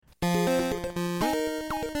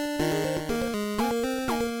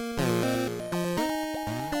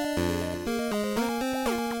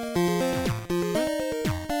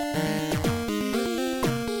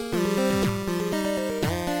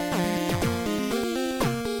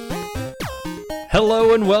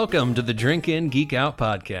Hello and welcome to the Drink In Geek Out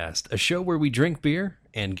podcast, a show where we drink beer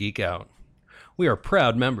and geek out. We are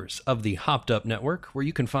proud members of the Hopped Up Network, where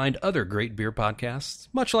you can find other great beer podcasts,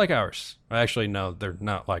 much like ours. Actually, no, they're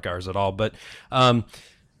not like ours at all, but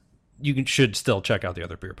should still check out the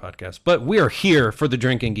other beer podcasts. But we are here for the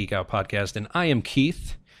Drink In Geek Out podcast, and I am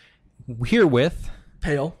Keith, here with...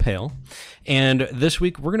 Pale. And this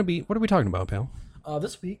week, we're going to be... What are we talking about, Pale?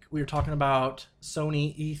 This week, we are talking about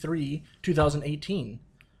Sony E3 2018.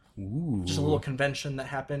 Ooh. Just a little convention that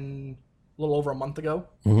happened a little over a month ago.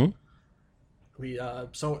 Mm-hmm.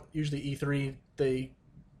 So usually E3, they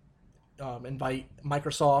invite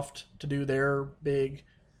Microsoft to do their big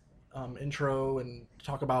intro and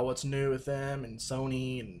talk about what's new with them, and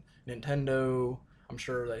Sony and Nintendo. I'm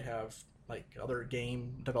sure they have like other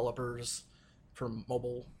game developers for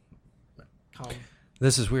mobile.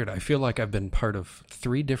 This is weird. I feel like I've been part of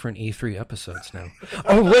 3 different E3 episodes now.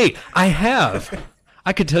 Oh, wait, I have.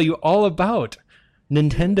 I could tell you all about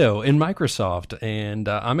Nintendo and Microsoft, and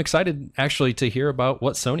I'm excited actually to hear about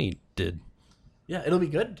what Sony did. Yeah, it'll be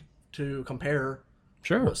good to compare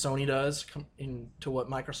what Sony does to what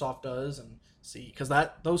Microsoft does, and see, because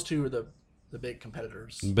those two are the big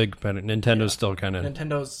competitors. Nintendo's still kind of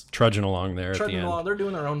trudging along there at the end. They're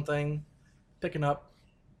doing their own thing, picking up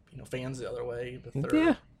fans the other way with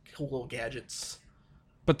their cool little gadgets.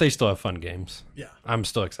 But they still have fun games. Yeah. I'm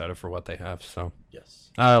still excited for what they have, so.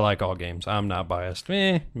 Yes. I like all games. I'm not biased.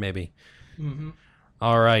 Maybe. Mm-hmm.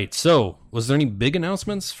 All right. So, was there any big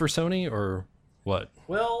announcements for Sony or what?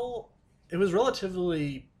 Well, it was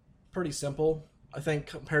relatively pretty simple. I think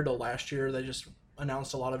compared to last year, they just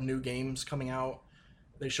announced a lot of new games coming out.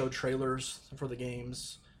 They showed trailers for the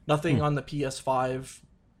games. Nothing on the PS5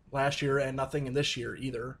 last year, and nothing in this year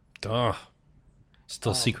either.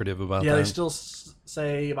 Still secretive about that. Yeah, they still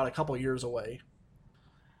say about a couple years away.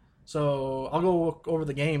 So I'll go over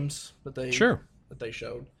the games that they showed.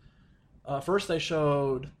 First, they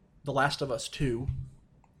showed The Last of Us 2,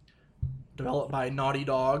 developed by Naughty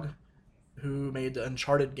Dog, who made the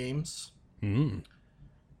Uncharted games. If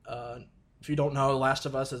you don't know, The Last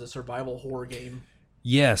of Us is a survival horror game.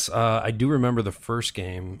 Yes, I do remember the first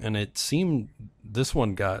game, and it seemed this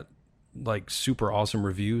one got like super awesome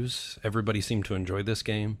reviews. Everybody seemed to enjoy this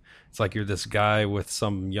game. It's like you're this guy with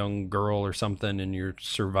some young girl or something, and you're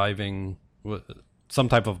surviving some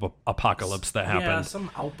type of apocalypse that happened. Yeah,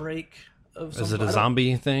 some outbreak of some. Is it a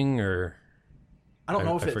zombie thing, or I don't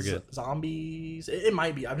know if it's zombies. It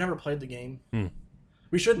might be. I've never played the game.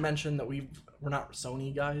 We should mention that we're not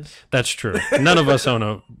Sony guys. That's true. None of us own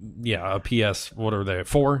a PS. What are they?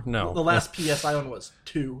 4? No. The last PS I owned was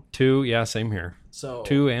 2. 2, yeah, same here. So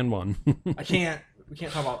 2 and 1. We can't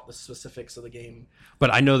talk about the specifics of the game.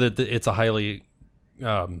 But I know that it's a highly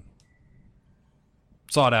sought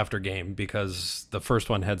after game because the first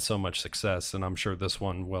one had so much success, and I'm sure this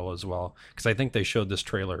one will as well. Because I think they showed this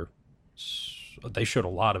trailer. They showed a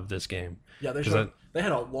lot of this game. Yeah, they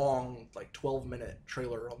had a long, like 12-minute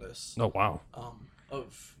trailer on this. Oh wow!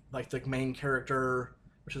 Of like the main character,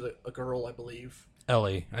 which is a girl, I believe.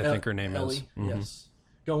 Ellie, I think her name Ellie, is. Mm-hmm. Yes,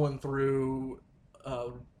 going through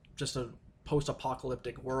just a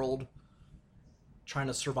post-apocalyptic world, trying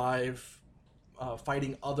to survive,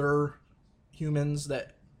 fighting other humans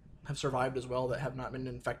that have survived as well that have not been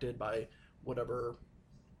infected by whatever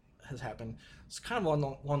has happened. It's kind of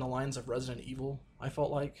along the lines of Resident Evil, I felt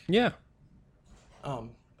like. Yeah.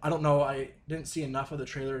 I don't know. I didn't see enough of the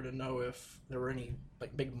trailer to know if there were any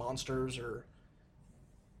like big monsters or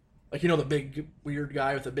like the big weird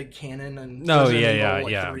guy with the big cannon and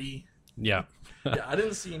yeah. 3. Yeah. Yeah, I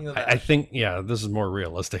didn't see any of that. I think this is more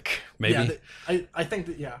realistic. Maybe. Yeah, I think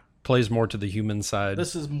that plays more to the human side.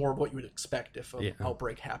 This is more what you would expect if an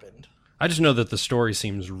outbreak happened. I just know that the story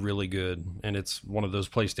seems really good, and it's one of those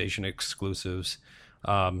PlayStation exclusives.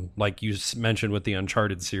 Like you mentioned with the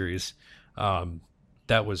Uncharted series,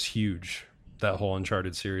 that was huge, that whole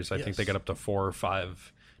Uncharted series. I think they got up to 4 or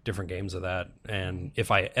 5 different games of that, and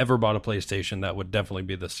if I ever bought a PlayStation, that would definitely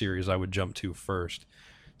be the series I would jump to first.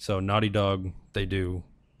 So Naughty Dog, they do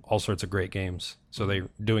all sorts of great games. So they're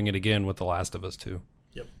doing it again with The Last of Us 2.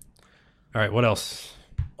 Yep. All right, what else?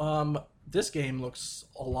 This game looks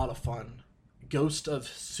a lot of fun. Ghost of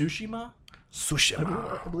Tsushima?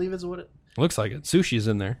 I believe is what it... Looks like it. Sushi's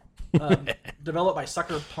in there. Developed by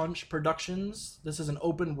Sucker Punch Productions. This is an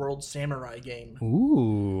open-world samurai game.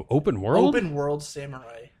 Ooh, open world? Open-world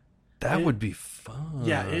samurai. That would be fun.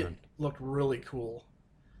 Yeah, it looked really cool.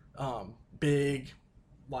 Big,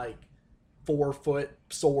 like, 4-foot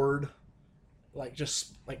sword. Like,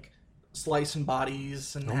 just, like, slicing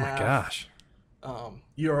bodies in half. Oh, my gosh.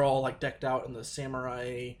 You're all, like, decked out in the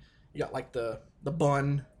samurai You got like the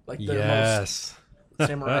bun, like the yes. most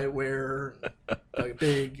samurai wear, like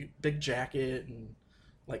big jacket and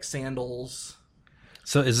like sandals.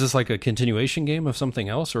 So is this like a continuation game of something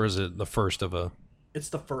else, or is it the first of a... It's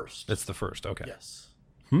the first. It's the first, okay. Yes.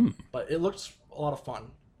 Hmm. But it looks a lot of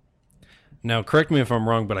fun. Now, correct me if I'm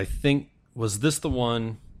wrong, but I think, was this the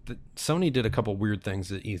one that Sony did a couple weird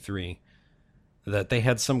things at E3, that they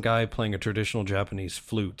had some guy playing a traditional Japanese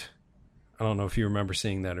flute. I don't know if you remember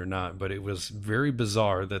seeing that or not, but it was very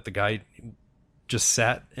bizarre that the guy just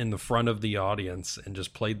sat in the front of the audience and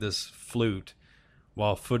just played this flute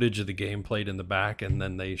while footage of the game played in the back, and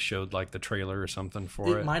then they showed like the trailer or something for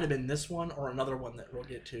it. It might have been this one or another one that we'll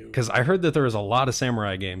get to. Because I heard that there was a lot of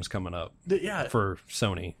samurai games coming up. Yeah. For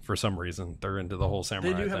Sony, for some reason. They're into the whole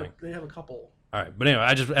samurai thing. They have a couple. All right. But anyway,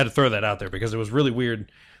 I just had to throw that out there because it was really weird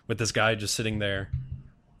with this guy just sitting there,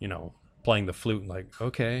 playing the flute and like,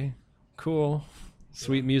 okay, cool.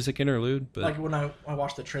 Sweet music interlude. But like when I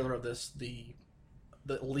watched the trailer of this,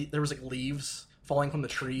 there was like leaves falling from the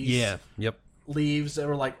trees. Yeah. Yep. Leaves that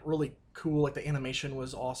were like really cool. Like the animation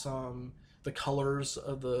was awesome. The colors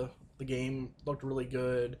of the game looked really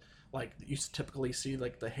good. Like you typically see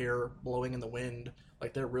like the hair blowing in the wind.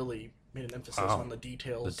 Like they're really made an emphasis on the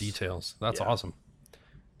details. The details. That's awesome.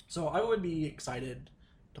 So I would be excited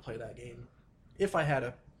to play that game if I had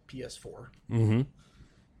a PS4.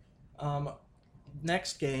 Mm-hmm.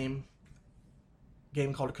 Next game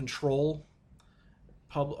called Control,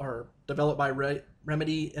 developed by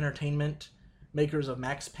Remedy Entertainment, makers of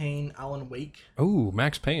Max Payne, Alan Wake. Oh,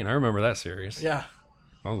 Max Payne. I remember that series. Yeah.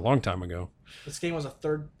 A long time ago. This game was a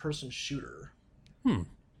third-person shooter.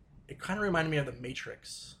 It kind of reminded me of The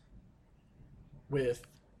Matrix. With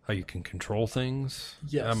how you can control things?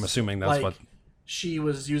 Yes. I'm assuming that's like, what... She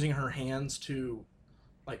was using her hands to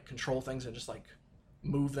like control things and just like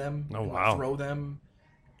move them and like, throw them.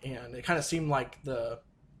 And it kind of seemed like that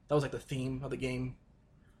was like the theme of the game.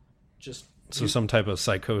 So some type of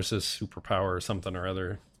psychosis superpower or something or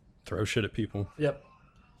other. Throw shit at people. Yep.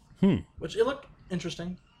 Which it looked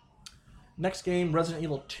interesting. Next game, Resident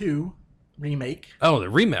Evil 2 remake. Oh, the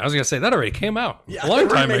remake. I was going to say, that already came out a long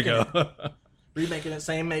time ago. Remaking it.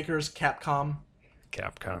 Same makers, Capcom.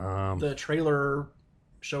 The trailer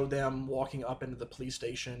showed them walking up into the police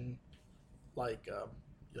station like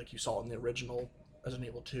you saw in the original Resident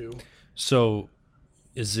Evil 2. So,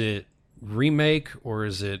 is it remake or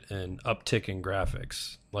is it an uptick in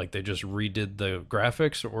graphics? Like they just redid the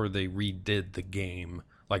graphics or they redid the game?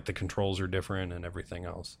 Like the controls are different and everything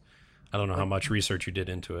else. I don't know how much research you did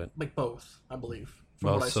into it. Like both, I believe.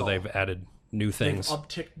 Well, so they've added new things. They've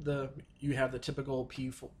upticked you have the typical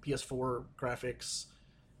PS4 graphics,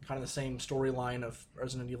 kind of the same storyline of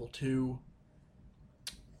Resident Evil 2.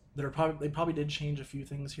 They probably did change a few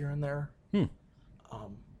things here and there.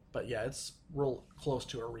 But yeah, it's real close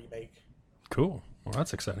to a remake. Cool. Well,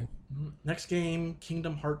 that's exciting. Next game,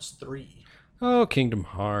 Kingdom Hearts 3. Oh, Kingdom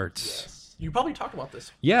Hearts. Yes. You probably talked about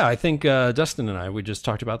this. Yeah, I think Dustin and I, we just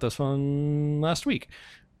talked about this one last week.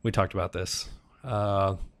 We talked about this.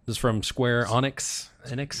 This is from Square Enix.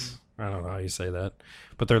 Enix? I don't know how you say that.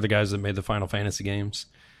 But they're the guys that made the Final Fantasy games.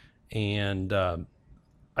 And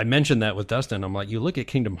I mentioned that with Dustin. I'm like, you look at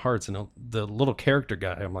Kingdom Hearts and the little character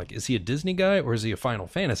guy. I'm like, is he a Disney guy or is he a Final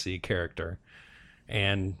Fantasy character?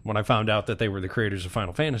 And when I found out that they were the creators of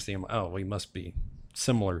Final Fantasy, I'm like, oh, well, he must be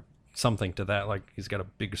similar something to that. Like he's got a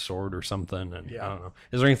big sword or something. And I don't know.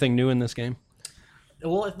 Is there anything new in this game?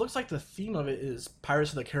 Well, it looks like the theme of it is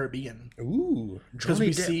Pirates of the Caribbean. Ooh, because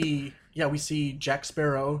we see Jack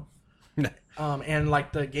Sparrow, and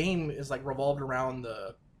like the game is like revolved around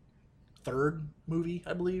the third movie,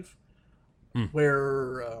 I believe,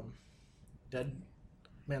 where Dead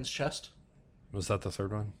Man's Chest. Was that the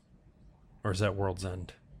third one, or is that World's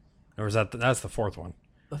End, or is that's the fourth one?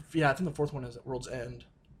 I think the fourth one is at World's End.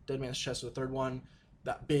 Dead Man's Chest is the third one.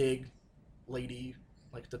 That big lady,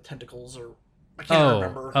 like the tentacles are. I can't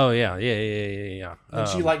remember. Oh yeah. And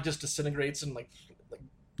she like just disintegrates and like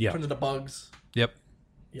turns into bugs. Yep.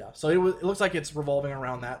 Yeah. So it looks like it's revolving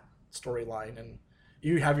around that storyline, and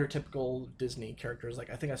you have your typical Disney characters. Like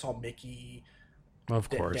I think I saw Mickey. Of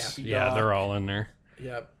course. Daffy yeah, Duck. they're all in there.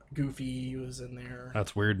 Yeah, Goofy was in there.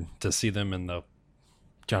 That's weird to see them in the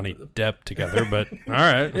Johnny Depp together, but all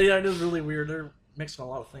right. Yeah, it is really weird. They're mixing a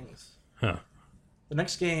lot of things. Huh. The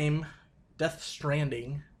next game, Death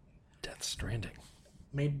Stranding.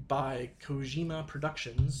 Made by Kojima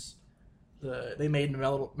Productions. They made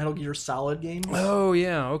Metal Gear Solid games. Oh,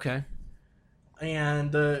 yeah, okay.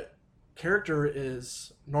 And the character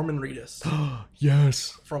is Norman Reedus.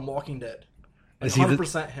 Yes. From Walking Dead. Is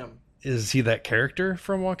 100% him. Is he that character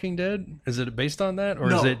from Walking Dead? Is it based on that, or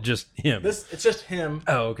No. is it just him? It's just him.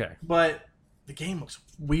 Oh, okay. But the game looks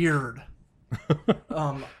weird.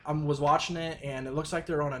 I was watching it, and it looks like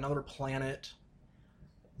they're on another planet.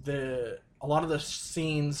 A lot of the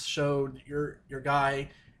scenes showed your guy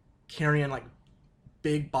carrying like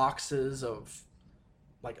big boxes of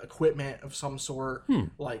like equipment of some sort,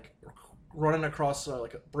 like running across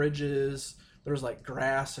like bridges. There's like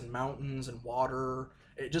grass and mountains and water.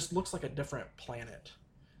 It just looks like a different planet.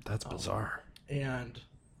 That's bizarre. And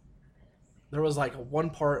there was like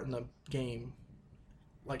one part in the game,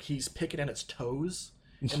 like he's picking at its toes,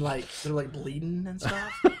 and like they're like bleeding and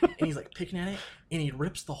stuff, and he's like picking at it, and he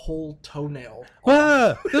rips the whole toenail.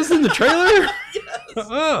 This is in the trailer?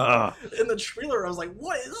 Yes. In the trailer, I was like,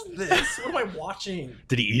 "What is this? What am I watching?"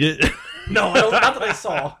 Did he eat it? No, not that I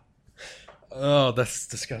saw. Oh, that's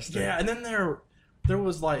disgusting. Yeah, and then there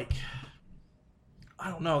was like, I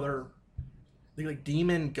don't know, they're like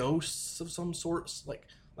demon ghosts of some sorts, like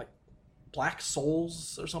black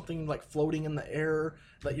souls or something, like floating in the air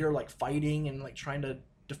that you're like fighting and like trying to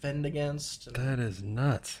defend against. And, that is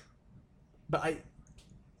nuts. But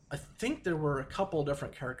I think there were a couple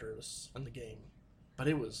different characters in the game, but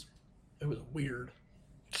it was weird.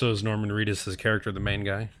 So is Norman Reedus' his character the main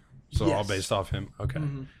guy? So yes. All based off him. Okay.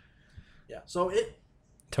 Mm-hmm. Yeah. So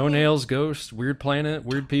toenails, ghosts, weird planet,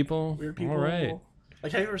 weird people. Weird people. All right.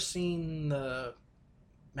 Like, have you ever seen the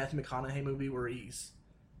Matthew McConaughey movie where he's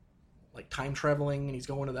like time traveling and he's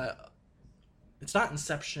going to that? It's not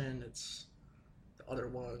Inception. It's the other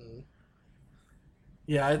one.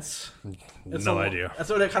 Yeah, it's no idea. That's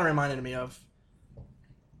what it kind of reminded me of.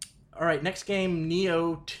 All right, next game,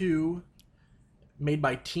 Neo 2, made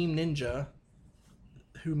by Team Ninja,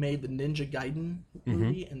 who made the Ninja Gaiden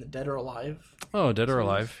movie and the Dead or Alive. Oh, Dead or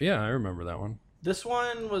Alive. Yeah, I remember that one. This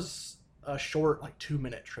one was a short, like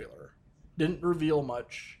 2-minute trailer. Didn't reveal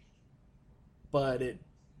much, but it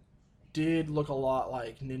did look a lot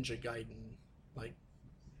like Ninja Gaiden, like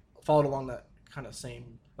followed along that kind of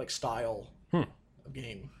same like style of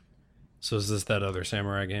game. So is this that other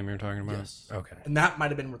samurai game you're talking about? Yes. Okay. And that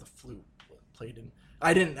might have been where the flute played in.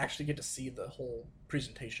 I didn't actually get to see the whole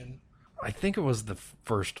presentation. I think it was the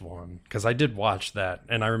first one because I did watch that,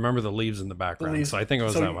 and I remember the leaves in the background. So I think it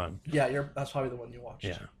was that one. Yeah, that's probably the one you watched.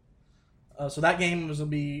 Yeah. So that game will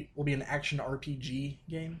be an action RPG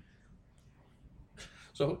game.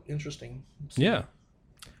 So interesting. Yeah.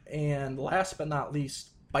 And last but not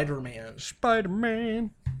least, Spider-Man.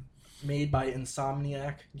 Spider-Man. Made by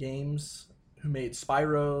Insomniac Games, who made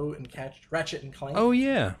Spyro and Ratchet and Clank. Oh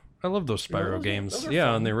yeah, I love those Spyro games. Those are yeah,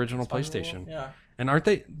 fun. on the original Spyro, PlayStation. Yeah. And aren't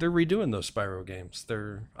they? They're redoing those Spyro games.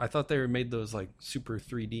 I thought they made those like super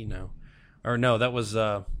 3D now, or no, that was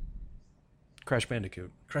Crash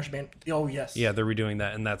Bandicoot. Oh yes. Yeah, they're redoing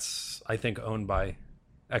that, and that's I think owned by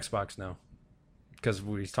Xbox now, because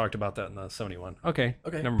we talked about that in the Sony one. Okay,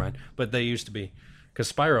 never mind. But they used to be,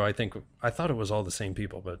 because Spyro, I thought it was all the same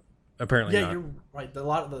people, but apparently not. Yeah, you're right. A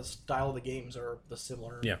lot of the style of the games are the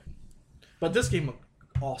similar. Yeah. But this game looked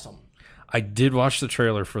awesome. I did watch the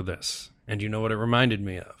trailer for this, and you know what it reminded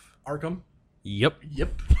me of? Arkham. Yep.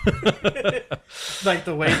 Like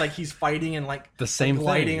the way like he's fighting and like the same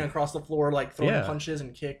gliding thing across the floor, like throwing punches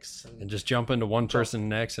and kicks and just jump into one person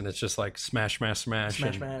next, and it's just like smash,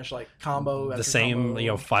 like combo. The same,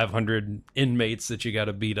 combo. 500 inmates that you got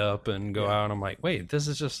to beat up and go out. And I'm like, wait, this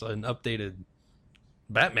is just an updated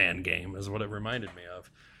Batman game, is what it reminded me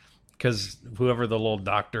of. Because whoever the little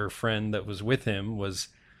doctor friend that was with him was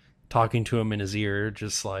talking to him in his ear,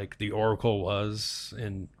 just like the Oracle was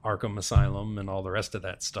in Arkham Asylum and all the rest of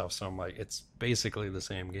that stuff. So I'm like, it's basically the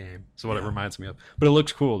same game. So what it reminds me of. But it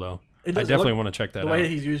looks cool, though. I definitely want to check that out. The way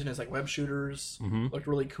he's using his like web shooters looked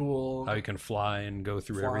really cool. How he can fly and go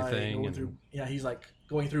through everything. He's like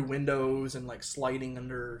going through windows and like sliding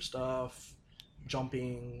under stuff,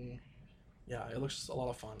 jumping. Yeah, it looks a lot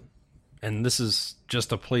of fun. And this is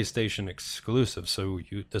just a PlayStation exclusive, so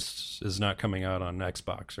this is not coming out on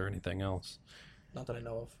Xbox or anything else. Not that I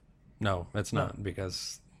know of. No, it's not,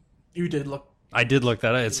 because you did look. I did look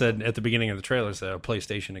that up. It said at the beginning of the trailer, it said a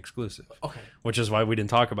PlayStation exclusive. Okay. Which is why we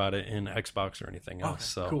didn't talk about it in Xbox or anything else.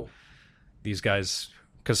 So cool. These guys,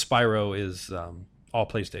 because Spyro is all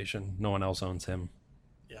PlayStation, no one else owns him.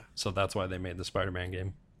 Yeah. So that's why they made the Spider-Man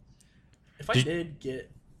game. If I did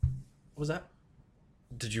get, what was that?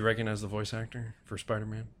 Did you recognize the voice actor for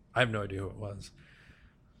Spider-Man? I have no idea who it was.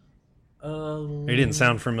 He didn't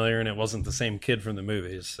sound familiar, and it wasn't the same kid from the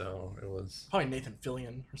movies, so it was probably Nathan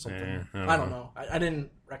Fillion or something. I don't know. I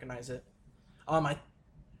didn't recognize it. I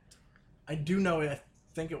do know. I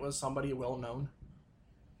think it was somebody well known.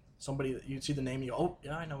 somebody that you'd see the name, oh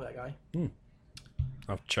yeah, I know that guy.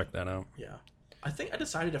 I'll check that out. Yeah, I think I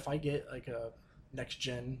decided if I get like a next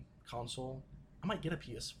gen console, I might get a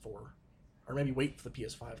PS4, or maybe wait for the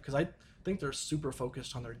PS5 because I think they're super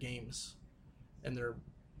focused on their games and their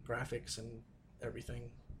graphics and everything.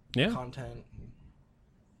 Yeah, content.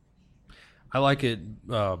 I like it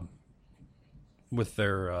with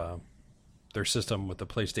their system with the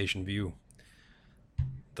PlayStation View.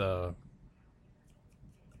 The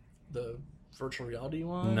virtual reality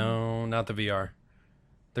one? No, not the VR.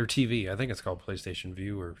 Their TV. I think it's called PlayStation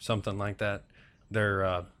View or something like that.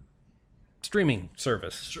 Their streaming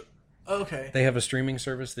service. Okay. They have a streaming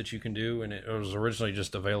service that you can do, and it was originally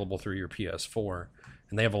just available through your PS4.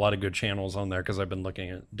 And they have a lot of good channels on there because I've been looking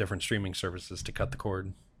at different streaming services to cut the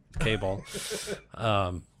cord cable.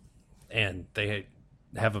 And they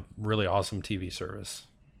have a really awesome TV service.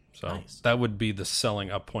 So nice. That would be the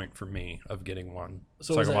selling up point for me of getting one.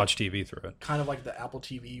 So I can watch TV through it. Kind of like the Apple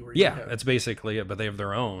TV. Where it's basically it, but they have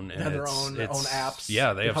their own. They have their own apps.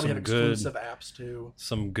 Yeah, they have some good exclusive apps too.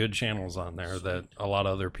 Some good channels on there that a lot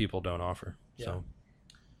of other people don't offer. Yeah.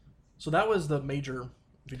 So that was the major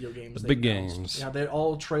video games. The big games. Yeah,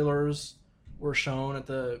 all trailers were shown at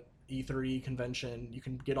the E3 convention. You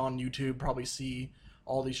can get on YouTube, probably see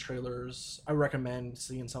all these trailers. I recommend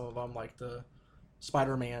seeing some of them, like the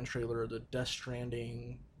Spider-Man trailer, the Death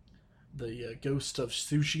Stranding, the Ghost of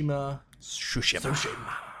Tsushima.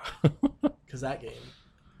 Because that game,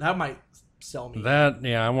 that might sell me.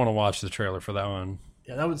 I want to watch the trailer for that one.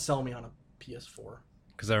 Yeah, that would sell me on a PS4.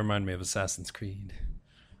 Because that reminded me of Assassin's Creed.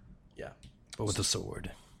 Yeah. But with a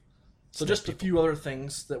sword. So just a few other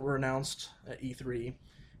things that were announced at E3.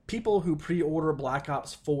 People who pre-order Black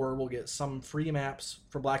Ops 4 will get some free maps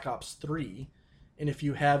for Black Ops 3. And if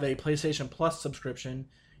you have a PlayStation Plus subscription,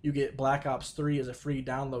 you get Black Ops 3 as a free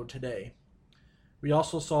download today. We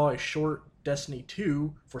also saw a short Destiny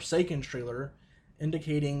 2 Forsaken trailer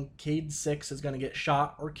indicating Cade 6 is going to get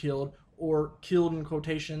shot or killed in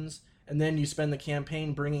quotations, and then you spend the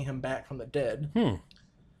campaign bringing him back from the dead.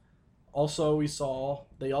 Also,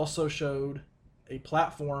 they also showed a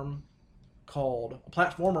platformer called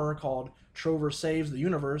Trover Saves the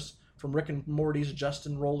Universe from Rick and Morty's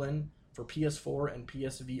Justin Roiland for PS4 and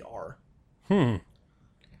PSVR. Yeah.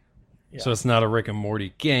 So it's not a Rick and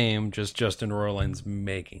Morty game, just Justin Roiland's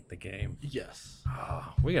making the game. Yes.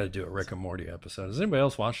 Oh, we got to do a Rick and Morty episode. Has anybody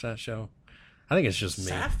else watched that show? I think it's just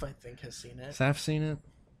me. Saf, I think, has seen it. Saf seen it?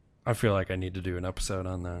 I feel like I need to do an episode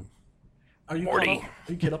on that. Are you Morty?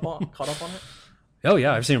 Are you caught up on it? Oh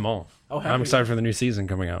yeah, I've seen them all. Oh, I'm excited for the new season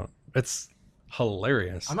coming out. It's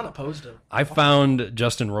hilarious. I'm not opposed to it. I found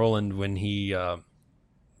Justin Roiland when he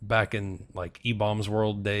back in like E-Bombs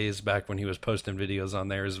World days, back when he was posting videos on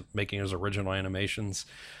there, making his original animations.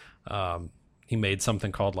 He made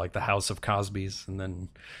something called like the House of Cosby's, and then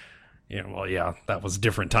that was a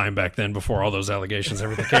different time back then before all those allegations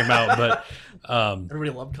everything came out. But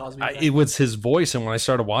everybody loved Cosby. It was his voice, and when I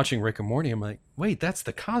started watching Rick and Morty, I'm like, wait, that's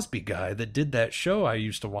the Cosby guy that did that show I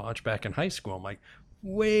used to watch back in high school. I'm like,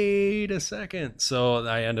 wait a second. So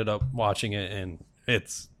I ended up watching it, and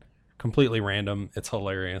it's completely random. It's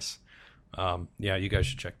hilarious. You guys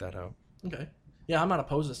should check that out. Okay. Yeah, I'm not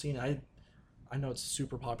opposed to seeing it. I know it's a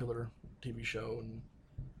super popular TV show, and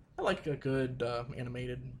I like a good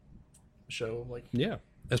animated show. Yeah,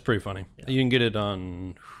 it's pretty funny. Yeah. You can get it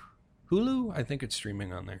on Hulu. I think it's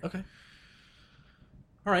streaming on there. Okay.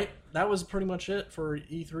 All right, that was pretty much it for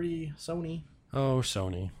E3. Sony. Oh,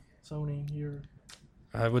 Sony, you're...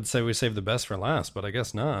 I would say we saved the best for last, but I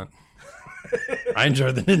guess not. I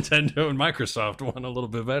enjoyed the Nintendo and Microsoft one a little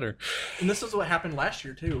bit better. And this is what happened last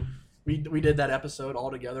year too. We did that episode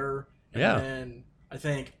all together. And then I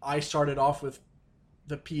think I started off with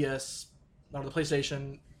the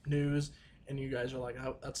PlayStation news, and you guys are like,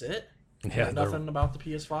 "Oh, that's it." Yeah, nothing about the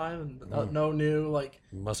PS5 and no new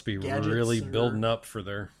must be really building up for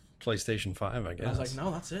their PlayStation 5, I guess. And I was like,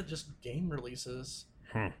 no, that's it, just game releases.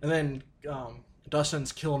 And then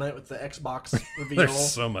Dustin's killing it with the Xbox reveal.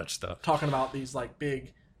 There's so much stuff. Talking about these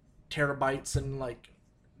big terabytes and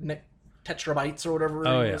tetrabytes or whatever.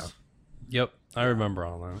 Oh yeah. Yep, I remember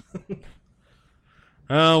all that.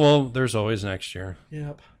 Oh, well, there's always next year.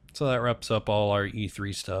 Yep. So that wraps up all our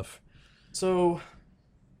E3 stuff. So,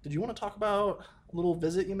 did you want to talk about a little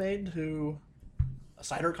visit you made to a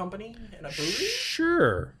cider company and a brewery?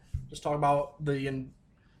 Sure. Just talk about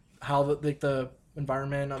how the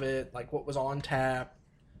environment of it, what was on tap,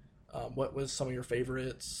 what was some of your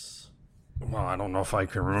favorites. Well, I don't know if I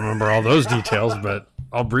can remember all those details, but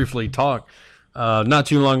I'll briefly talk. Not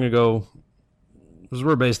too long ago, because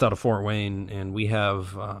we're based out of Fort Wayne, and we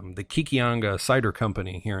have the Kikianga Cider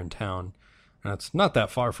Company here in town. And it's not that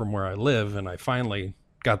far from where I live, and I finally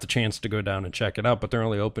got the chance to go down and check it out, but they're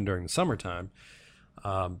only open during the summertime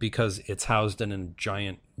because it's housed in a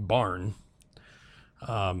giant barn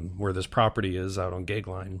where this property is out on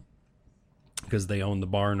Gagline, because they own the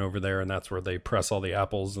barn over there, and that's where they press all the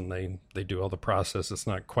apples and they do all the process. It's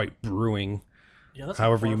not quite brewing. Yeah, that's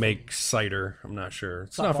however you make cider. I'm not sure.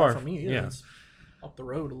 It's not far from me either. Yeah. It's up the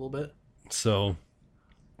road a little bit. So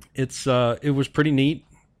it was pretty neat.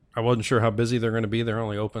 I wasn't sure how busy they're going to be. They're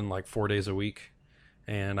only open like 4 days a week.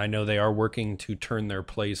 And I know they are working to turn their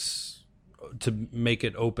place to make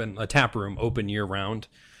it open, a tap room open year round,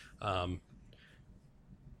 to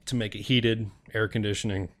make it heated, air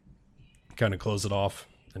conditioning, kind of close it off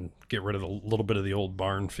and get rid of a little bit of the old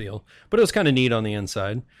barn feel. But it was kind of neat on the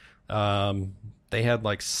inside. They had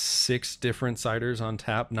like 6 different ciders on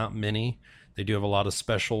tap, not many. They do have a lot of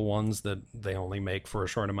special ones that they only make for a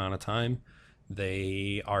short amount of time.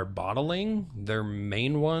 They are bottling their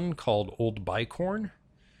main one called Old Bicorn.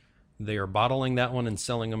 They are bottling that one and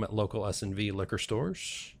selling them at local S&V liquor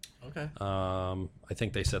stores. Okay. I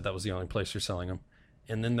think they said that was the only place they're selling them.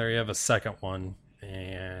 And then they have a second one,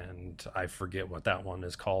 and I forget what that one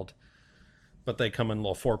is called. But they come in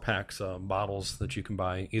little 4-packs bottles that you can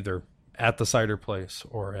buy either at the cider place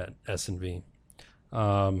or at S&V.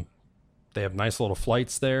 They have nice little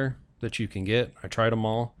flights there that you can get. I tried them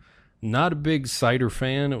all. Not a big cider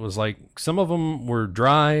fan. It was like some of them were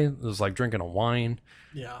dry. It was like drinking a wine.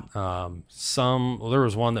 Yeah. There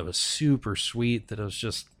was one that was super sweet that it was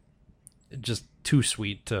just too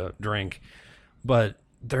sweet to drink. But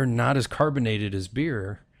they're not as carbonated as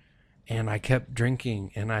beer. And I kept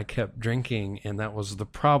drinking and I kept drinking, and that was the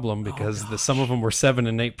problem because some of them were 7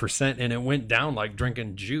 and 8%, and it went down like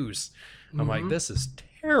drinking juice. I'm like, this is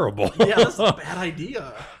terrible. Yeah, that's a bad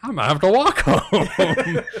idea. I'm gonna have to walk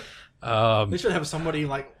home. They should have somebody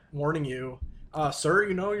like warning you, sir.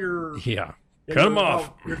 You know cut them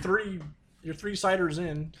off. You're three ciders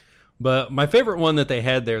in. But my favorite one that they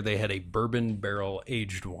had there, they had a bourbon barrel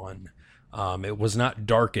aged one. It was not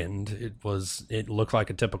darkened. It looked like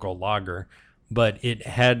a typical lager, but it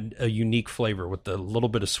had a unique flavor with the little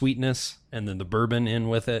bit of sweetness and then the bourbon in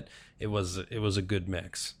with it. It was a good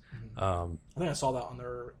mix. I think I saw that on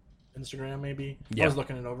their Instagram. Maybe yeah. I was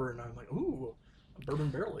looking it over and I'm like, ooh, a bourbon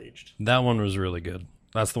barrel aged. That one was really good.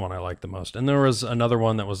 That's the one I liked the most. And there was another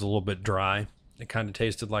one that was a little bit dry. It kind of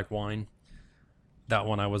tasted like wine. That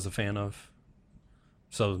one I was a fan of.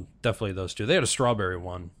 So definitely those two. They had a strawberry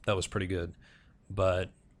one that was pretty good, but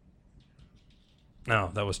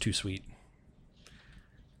no, that was too sweet.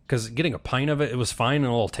 Because getting a pint of it was fine and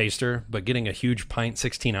a little taster, but getting a huge pint,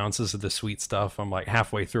 16 ounces of the sweet stuff, I'm like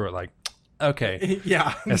halfway through it, like, okay,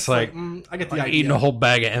 yeah, it's like I get the idea. Eating a whole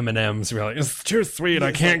bag of M&Ms. You're like, it's too sweet.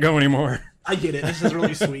 I can't go anymore. I get it. This is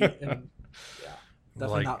really sweet, and yeah,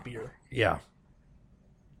 definitely not beer. Yeah.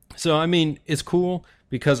 So I mean, it's cool.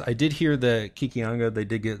 Because I did hear that Kikianga, they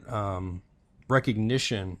did get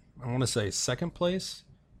recognition, I want to say second place,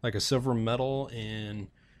 like a silver medal in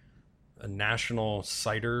a national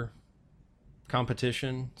cider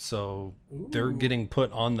competition. So they're getting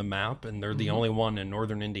put on the map, and they're the only one in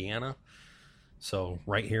northern Indiana. So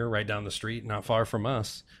right here, right down the street, not far from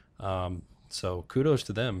us. So kudos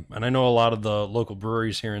to them. And I know a lot of the local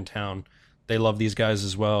breweries here in town, they love these guys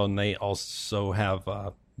as well, and they also have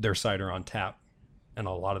their cider on tap and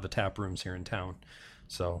a lot of the tap rooms here in town.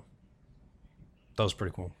 So that was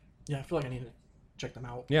pretty cool. Yeah, I feel like I need to check them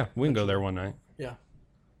out. Yeah, we can go there one night. Yeah,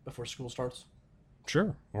 before school starts.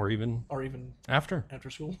 Sure, or even after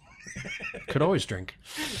school. Could always drink.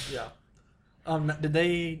 Yeah. Did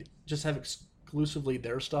they just have exclusively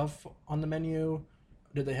their stuff on the menu?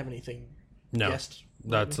 Did they have anything? No,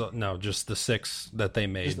 that's no, just the 6 that they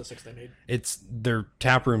made. Just the 6 they made. It's their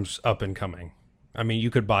tap room's up and coming. I mean, you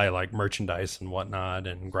could buy like merchandise and whatnot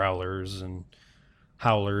and growlers and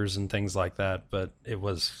howlers and things like that, but it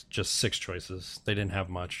was just 6 choices. They didn't have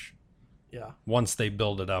much. Yeah. Once they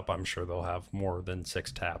build it up, I'm sure they'll have more than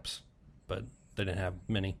 6 taps, but they didn't have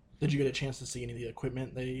many. Did you get a chance to see any of the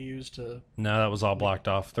equipment they used to? No, that was all blocked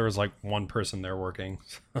off. There was like one person there working.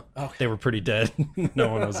 Okay. They were pretty dead. No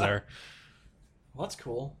one was there. Well, that's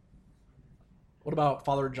cool. What about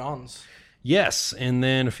Father John's? Yes, and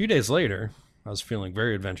then a few days later, I was feeling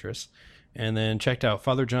very adventurous, and then checked out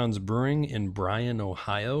Father John's Brewing in Bryan,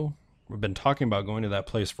 Ohio. We've been talking about going to that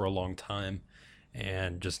place for a long time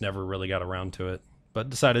and just never really got around to it,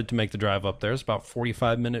 but decided to make the drive up there. It's about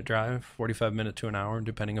 45-minute drive, 45 minutes to an hour,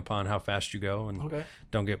 depending upon how fast you go and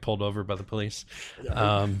don't get pulled over by the police.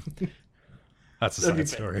 Yeah. That's a side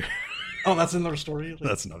story. Oh, that's another story?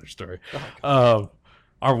 That's another story. Our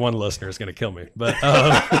one listener is going to kill me. But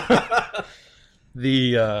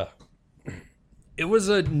it was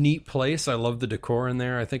a neat place. I love the decor in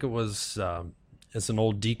there. I think it was it's an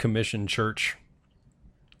old decommissioned church.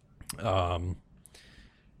 I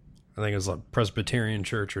think it was a Presbyterian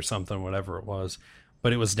church or something, whatever it was.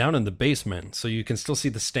 But it was down in the basement, so you can still see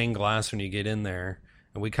the stained glass when you get in there.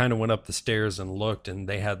 And we kind of went up the stairs and looked, and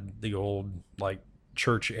they had the old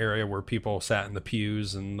church area where people sat in the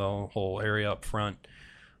pews and the whole area up front.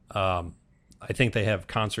 I think they have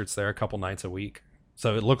concerts there a couple nights a week.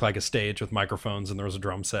 So it looked like a stage with microphones, and there was a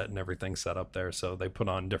drum set and everything set up there. So they put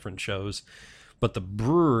on different shows. But the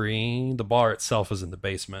brewery, the bar itself is in the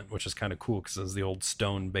basement, which is kind of cool because it's the old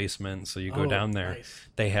stone basement. So you go down there. Nice.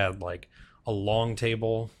 They had a long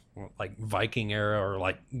table, Viking era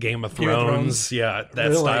or Game of Thrones. Yeah, that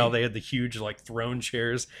really? Style. They had the huge throne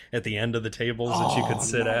chairs at the end of the tables that you could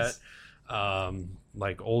sit at.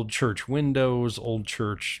 Old church windows, old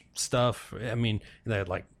church stuff. I mean, they had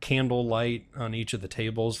candle light on each of the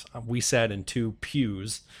tables. We sat in 2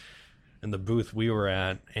 pews in the booth we were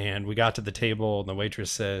at, and we got to the table, and the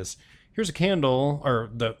waitress says, "Here's a candle,"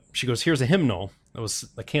 she goes, "Here's a hymnal." It was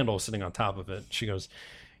a candle sitting on top of it. She goes,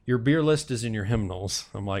 "Your beer list is in your hymnals."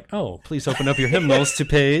 I'm like, "Oh, please open up your hymnals to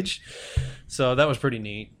page." So that was pretty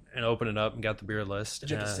neat, and opened it up and got the beer list.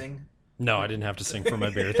 Did you have to sing? No, I didn't have to sing for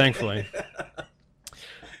my beer, thankfully.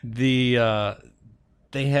 They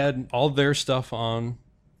had all their stuff on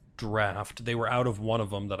draft. They were out of one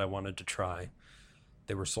of them that I wanted to try.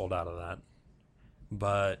 They were sold out of that.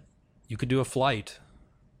 But you could do a flight,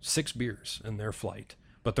 6 beers in their flight.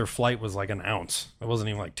 But their flight was an ounce. It wasn't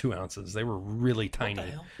even 2 ounces. They were really tiny. What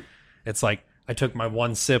the hell? It's I took my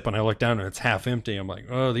one sip and I looked down and it's half empty. I'm like,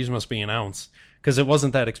 oh, these must be an ounce. Because it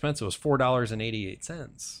wasn't that expensive. It was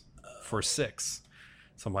 $4.88 for 6.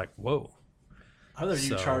 So I'm like, whoa. I thought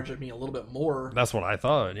you charged me a little bit more. That's what I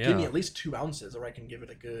thought, yeah. Give me at least 2 ounces or I can give it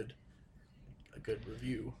a good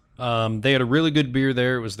review. They had a really good beer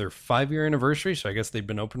there. It was their 5-year anniversary, so I guess they've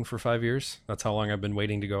been open for 5 years. That's how long I've been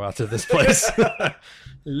waiting to go out to this place.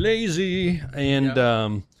 Lazy.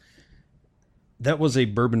 And that was a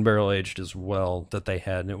bourbon barrel aged as well that they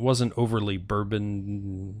had. And it wasn't overly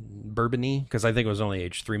bourbony, because I think it was only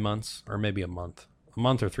aged 3 months or maybe a month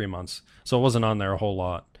or 3 months. So it wasn't on there a whole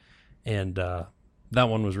lot. And that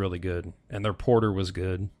one was really good. And their porter was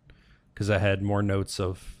good because it had more notes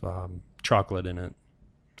of chocolate in it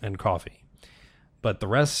and coffee. But the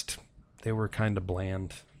rest, they were kind of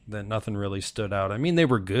bland. That nothing really stood out. I mean, they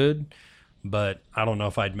were good, but I don't know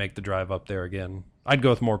if I'd make the drive up there again. I'd go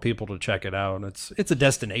with more people to check it out. It's a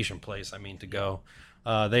destination place, to go.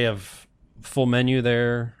 They have full menu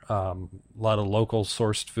there, a lot of local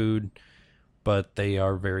sourced food, but they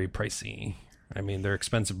are very pricey. I mean, their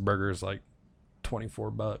expensive burgers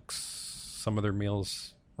 $24. Some of their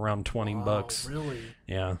meals around $20. Really?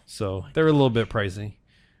 Yeah, so they're a little bit pricey.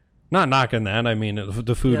 Not knocking that. I mean,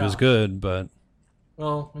 the food was good, but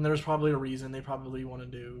well, and there's probably a reason. They probably want to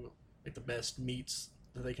do the best meats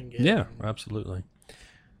that they can get. Yeah, absolutely.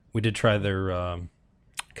 We did try their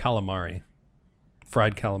calamari,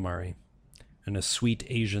 fried calamari, and a sweet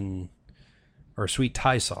Asian or sweet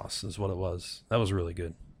Thai sauce is what it was. That was really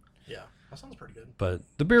good. Yeah, that sounds pretty good. But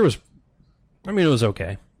the beer was, it was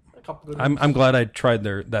okay. A couple good I'm glad I tried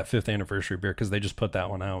that 5th anniversary beer because they just put that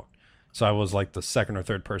one out. So I was the second or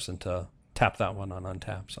third person to tap that one on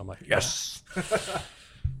Untappd. So I'm like, yes.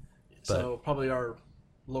 So probably our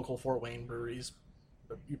local Fort Wayne breweries,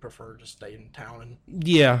 but you prefer just stay in town and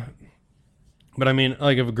yeah. But I mean,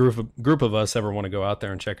 if a group of us ever want to go out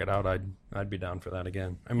there and check it out, I'd be down for that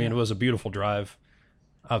again. I mean, It was a beautiful drive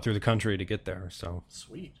out through the country to get there. So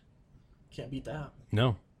sweet, can't beat that.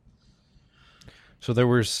 No. So there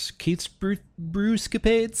was Keith's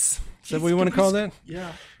Brewscapades. Is that what we want to call that?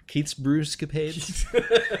 Yeah. Keith's Brewscapades.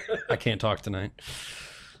 I can't talk tonight.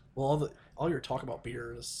 Well, all your talk about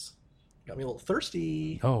beers got me a little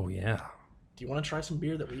thirsty. Oh, yeah. Do you want to try some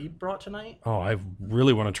beer that we brought tonight? Oh, I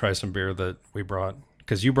really want to try some beer that we brought.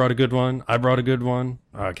 Because you brought a good one. I brought a good one.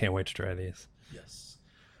 Oh, I can't wait to try these. Yes.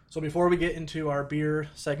 So before we get into our beer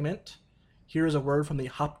segment, here's a word from the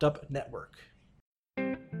Hopped Up Network.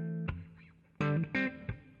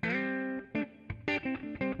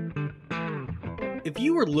 If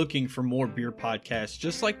you are looking for more beer podcasts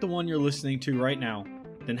just like the one you're listening to right now,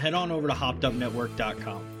 then head on over to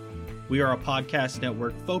hoppedupnetwork.com. We are a podcast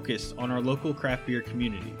network focused on our local craft beer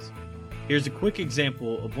communities. Here's a quick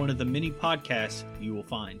example of one of the many podcasts you will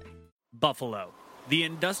find. Buffalo, the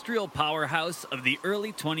industrial powerhouse of the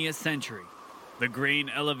early 20th century. The grain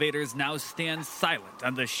elevators now stand silent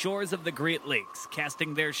on the shores of the Great Lakes,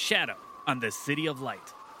 casting their shadow on the City of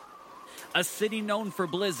Light. A city known for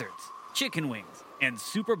blizzards, chicken wings, and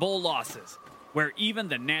Super Bowl losses, where even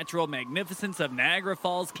the natural magnificence of Niagara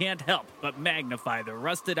Falls can't help but magnify the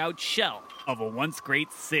rusted-out shell of a once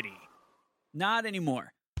great city. Not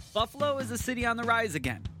anymore. Buffalo is a city on the rise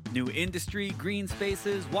again. New industry, green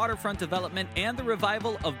spaces, waterfront development, and the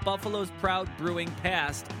revival of Buffalo's proud brewing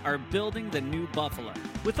past are building the new Buffalo.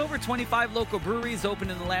 With over 25 local breweries open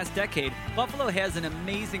in the last decade, Buffalo has an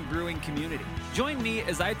amazing brewing community. Join me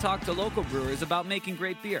as I talk to local brewers about making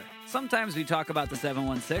great beer. Sometimes we talk about the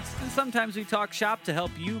 716, and sometimes we talk shop to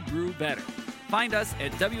help you brew better. Find us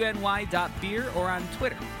at wny.beer or on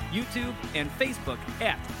Twitter, YouTube, and Facebook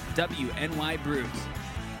at WNY Brews.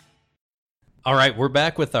 All right, we're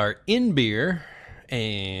back with our in beer,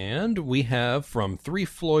 and we have from Three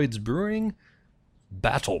Floyds Brewing,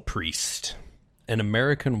 Battle Priest, an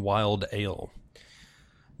American wild ale.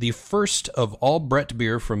 The first of all Brett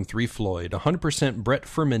beer from Three Floyd, 100% Brett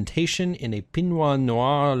fermentation in a Pinot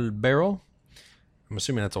Noir barrel. I'm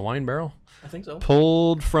assuming that's a wine barrel. I think so.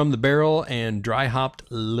 Pulled from the barrel and dry hopped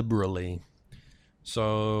liberally.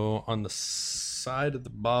 So on the side of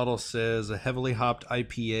the bottle says a heavily hopped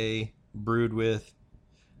IPA brewed with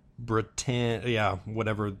Brett.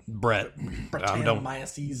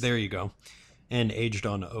 Brettanomyces. There you go. And aged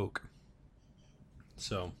on oak.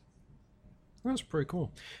 So that's pretty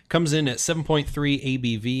cool. Comes in at 7.3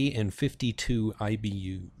 ABV and 52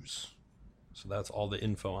 IBUs. So that's all the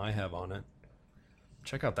info I have on it.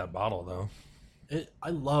 Check out that bottle, though. I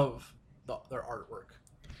love their artwork.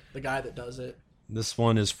 The guy that does it. This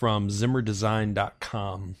one is from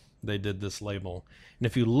ZimmerDesign.com. They did this label. And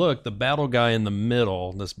if you look, the battle guy in the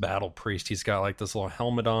middle, this battle priest, he's got like this little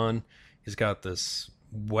helmet on. He's got this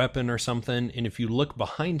weapon or something. And if you look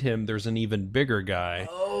behind him, there's an even bigger guy.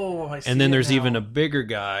 Oh, I see. And then there's now. even a bigger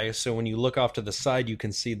guy. So when you look off to the side, you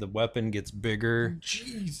can see the weapon gets bigger.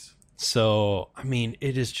 Jeez. So, I mean,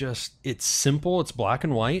 it's simple. It's black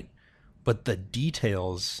and white. But the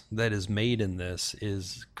details that is made in this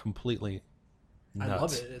is completely nuts. I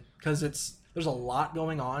love it because there's a lot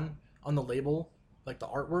going on the label, like the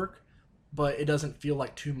artwork, but it doesn't feel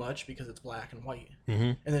like too much because it's black and white. Mm-hmm.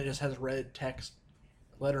 And then it just has red text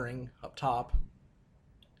lettering up top.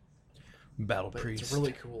 Battle Priest. It's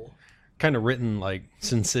really cool. Kind of written like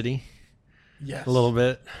Sin City. Yes. A little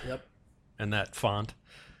bit. Yep. And that font.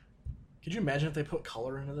 Could you imagine if they put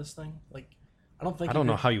color into this thing? Like, I don't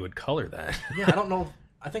know how you would color that. Yeah, I don't know.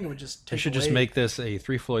 I think it would just take You should away. just make this a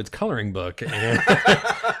Three Floyds coloring book and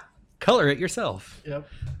color it yourself. Yep.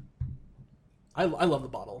 I love the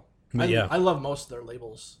bottle. Yeah. I love most of their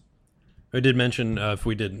labels. I did mention, if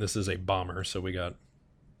we didn't, this is a bomber, so we got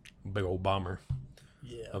a big old bomber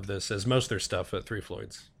of this, as most of their stuff at Three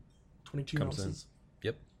Floyds. 22 comes ounces. In.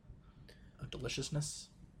 Yep. Of deliciousness.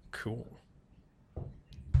 Cool.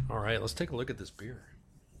 All right, let's take a look at this beer.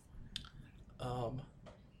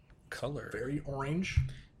 Color. Very orange.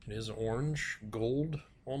 It is orange, gold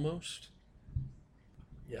almost.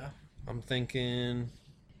 Yeah. I'm thinking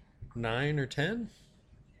 9 or 10?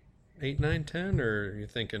 8, 9, 10? Or are you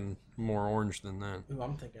thinking more orange than that? Ooh,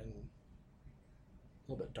 I'm thinking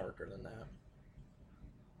a little bit darker than that.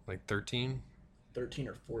 Like 13? 13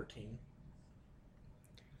 or 14.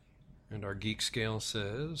 And our geek scale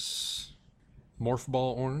says Morph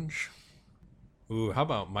Ball orange. Ooh, how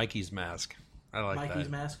about Mikey's Mask? I like Mikey's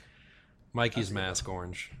that. Mask? Mikey's Mask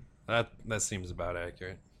orange. That seems about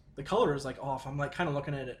accurate. The color is like off. I'm like kind of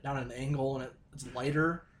looking at it down at an angle and it's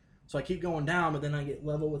lighter. So I keep going down, but then I get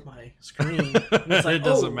level with my screen. And it's like, it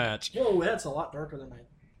doesn't match. Whoa, that's a lot darker than I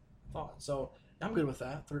thought. So I'm good with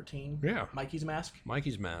that. 13. Yeah. Mikey's Mask.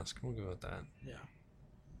 Mikey's Mask. We'll go with that. Yeah.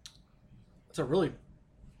 It's a really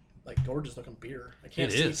gorgeous looking beer. I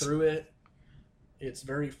can't It see is. through it. It's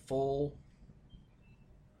very full.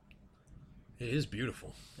 It is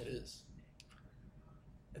beautiful. It is.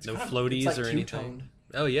 It's No kind of, floaties it's like or anything. two-toned.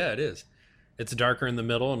 Oh yeah, it is. It's darker in the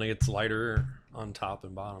middle and it gets lighter on top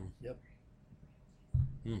and bottom. Yep.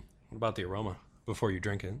 What about the aroma before you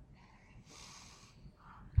drink it?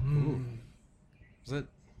 Is it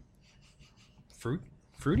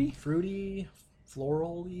fruity? Fruity,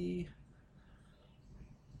 floral-y.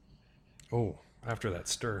 Oh, after that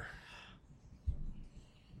stir.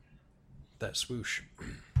 That swoosh.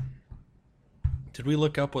 Did we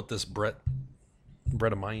look up what this Brettanomyces?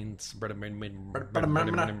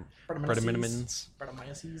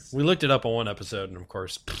 We looked it up on one episode, and of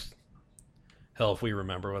course, hell, if we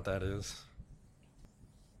remember what that is.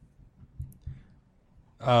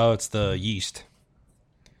 Oh, it's the yeast.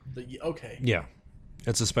 Okay. Yeah,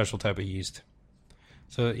 it's a special type of yeast.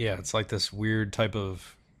 So, yeah, it's like this weird type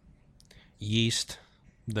of yeast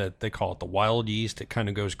that they call it the wild yeast. It kind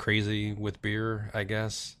of goes crazy with beer, I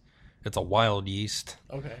guess. It's a wild yeast.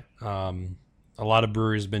 Okay. A lot of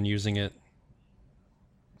breweries have been using it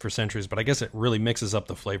for centuries, but I guess it really mixes up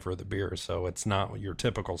the flavor of the beer, so it's not your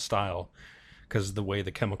typical style because the way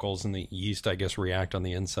the chemicals and the yeast, I guess, react on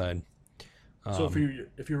the inside. So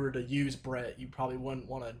if you were to use Brett, you probably wouldn't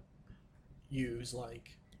want to use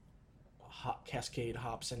like Cascade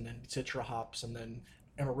hops and then Citra hops and then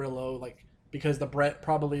Amarillo, like, because the Brett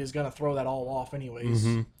probably is going to throw that all off anyways.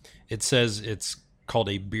 Mm-hmm. It says it's called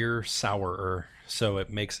a beer sourer, so it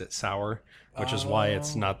makes it sour, which is why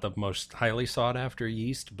it's not the most highly sought after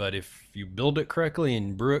yeast. But if you build it correctly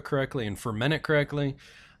and brew it correctly and ferment it correctly,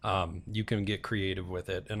 you can get creative with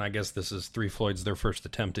it. And I guess this is Three Floyd's their first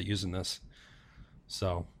attempt at using this.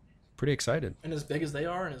 So, pretty excited. And as big as they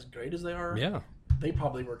are and as great as they are, yeah, they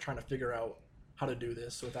probably were trying to figure out how to do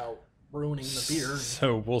this without ruining the beer.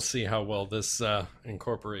 So we'll see how well this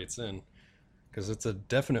incorporates in, because it's a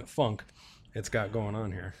definite funk it's got going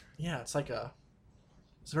on here. Yeah, it's like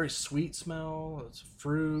it's a very sweet smell. It's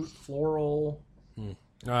fruit, floral. All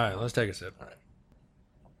right, let's take a sip. All right.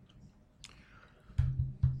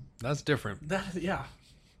 That's different. Yeah.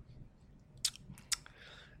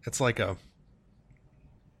 It's like a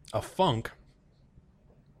funk.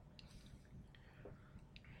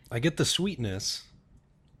 I get the sweetness,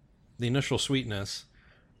 the initial sweetness,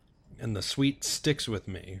 and the sweet sticks with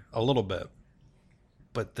me a little bit.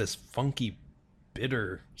 But this funky,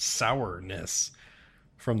 bitter sourness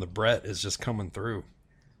from the Brett is just coming through.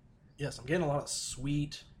 Yes, I'm getting a lot of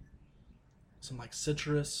sweet, some like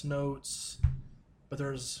citrus notes, but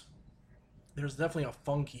there's definitely a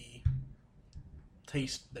funky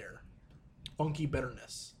taste there. Funky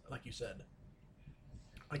bitterness, like you said.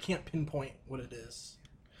 I can't pinpoint what it is.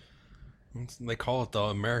 They call it the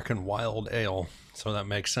American Wild Ale, so that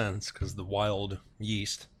makes sense, because the wild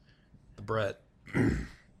yeast, the Brett. I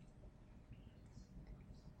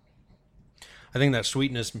think that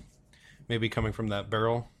sweetness may be coming from that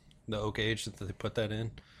barrel, the oak age that they put that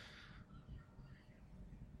in.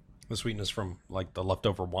 The sweetness from like the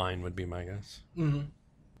leftover wine would be my guess. Mm-hmm. I'm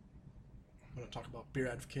going to talk about Beer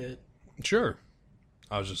Advocate. Sure.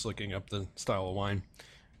 I was just looking up the style of wine.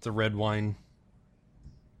 It's a red wine.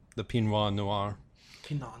 The Pinot Noir.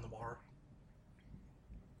 Pinot Noir.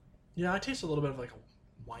 Yeah, I taste a little bit of like a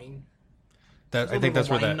wine. I think that's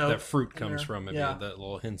where that fruit comes from. Maybe that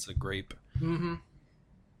little hints of grape. Mm-hmm.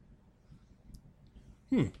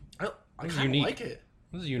 I kind of like it.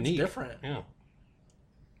 This is unique. It's different. Yeah.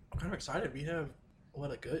 I'm kind of excited. We have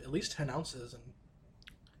at least 10 ounces. And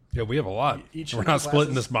yeah, we have a lot. We're not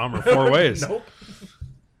splitting this bomber 4 ways. Nope.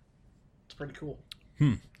 It's pretty cool.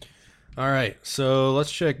 All right, so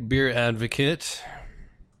let's check Beer Advocate.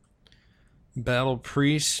 Battle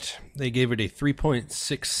Priest, they gave it a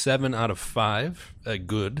 3.67 out of 5, a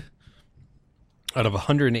good, out of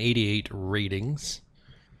 188 ratings.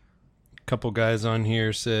 A couple guys on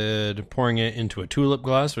here said pouring it into a tulip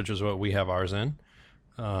glass, which is what we have ours in.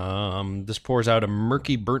 This pours out a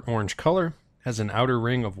murky burnt orange color, has an outer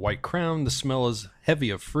ring of white crown. The smell is heavy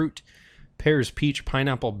of fruit, pears, peach,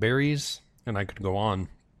 pineapple, berries, and I could go on.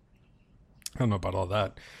 I don't know about all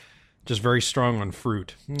that. Just very strong on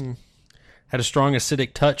fruit. Had a strong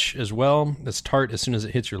acidic touch as well. It's tart as soon as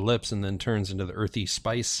it hits your lips and then turns into the earthy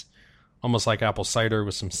spice. Almost like apple cider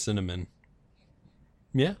with some cinnamon.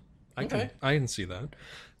 Yeah, I can see that.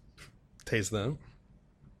 Taste that.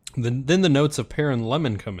 Then the notes of pear and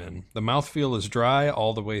lemon come in. The mouthfeel is dry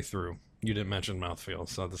all the way through. You didn't mention mouthfeel,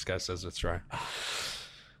 so this guy says it's dry.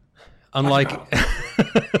 Unlike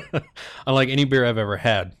any beer I've ever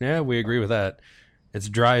had. Yeah, we agree with that. It's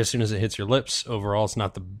dry as soon as it hits your lips. Overall, it's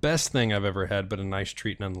not the best thing I've ever had, but a nice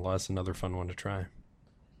treat nonetheless. Another fun one to try.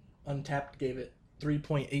 Untapped gave it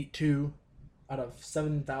 3.82 out of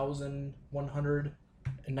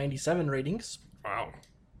 7,197 ratings. Wow.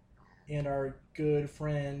 And our good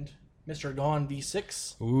friend, Mr. Gone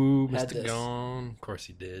V6. Ooh, Mr. Gone. Of course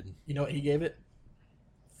he did. You know what he gave it?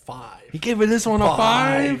 5. He gave it this one a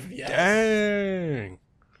 5? Yes. Dang.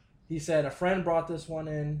 He said a friend brought this one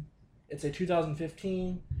in. It's a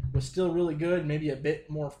 2015. Was still really good, maybe a bit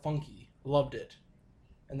more funky. Loved it.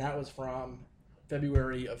 And that was from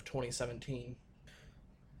February of 2017.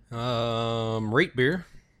 Rate Beer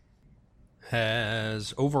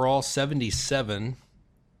has overall 77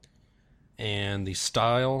 and the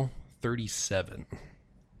style 37.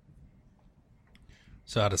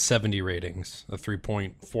 So out of 70 ratings, a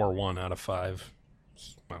 3.41 out of 5.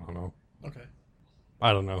 I don't know. Okay.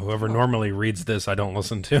 I don't know. Whoever normally reads this, I don't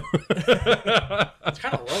listen to. It's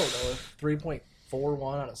kind of low, though.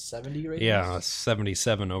 4.1 out of 70 ratings. Yeah,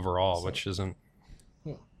 77 overall, which isn't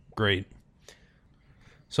great.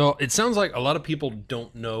 So it sounds like a lot of people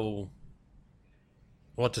don't know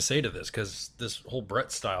what to say to this, because this whole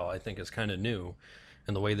Brett style, I think, is kind of new.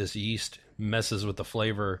 And the way this yeast messes with the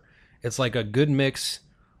flavor, it's like a good mix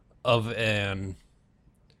of a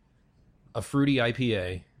fruity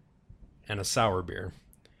IPA and a sour beer.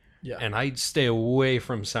 Yeah. And I'd stay away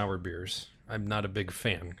from sour beers. I'm not a big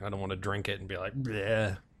fan. I don't want to drink it and be like,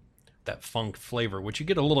 bleh, that funk flavor, which you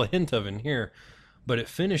get a little hint of in here. But it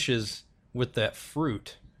finishes with that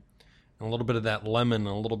fruit. And a little bit of that lemon,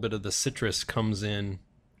 and a little bit of the citrus comes in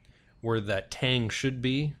where that tang should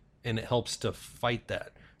be, and it helps to fight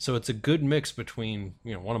that. So it's a good mix between,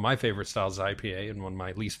 one of my favorite styles is IPA, and one of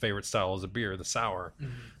my least favorite styles is a beer, the sour.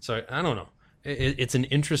 Mm-hmm. So I don't know. It's an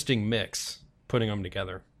interesting mix putting them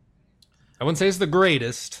together. I wouldn't say it's the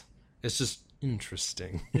greatest. It's just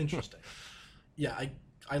interesting. Interesting. Yeah,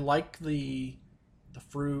 I like the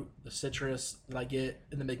fruit, the citrus that I get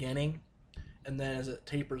in the beginning, and then as it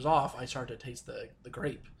tapers off, I start to taste the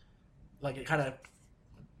grape. Like it kind of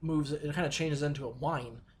moves, it kind of changes into a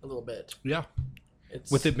wine a little bit. Yeah.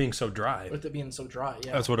 With it being so dry.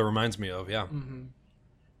 Yeah. That's what it reminds me of, yeah. Mm-hmm.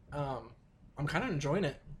 I'm kind of enjoying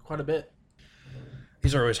it quite a bit.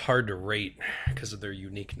 These are always hard to rate because of their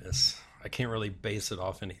uniqueness. I can't really base it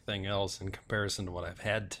off anything else in comparison to what I've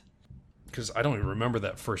had. Because I don't even remember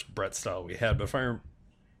that first Brett style we had, but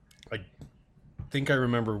I think I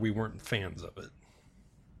remember we weren't fans of it.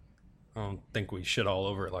 I don't think we shit all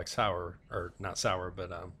over it like sour, or not sour,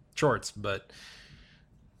 but shorts, but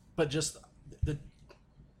just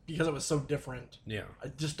because it was so different. Yeah. I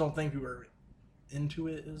just don't think we were into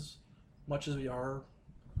it as much as we are.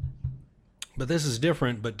 But this is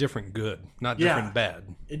different, but different good, not different bad.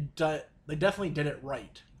 They definitely did it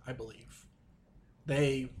right, I believe.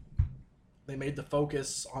 They made the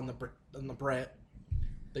focus on the Brett.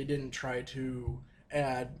 They didn't try to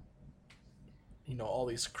add, all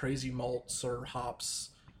these crazy malts or hops.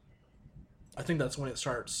 I think that's when it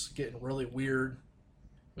starts getting really weird,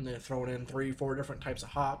 when they're throwing in 3-4 different types of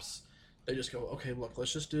hops. They just go, okay, look,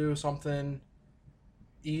 let's just do something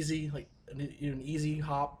easy, like an easy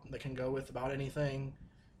hop that can go with about anything.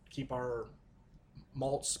 Keep our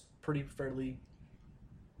malts fairly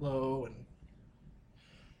low, and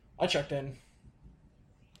I checked in.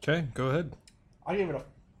 Okay, go ahead. I gave it a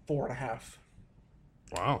 4.5.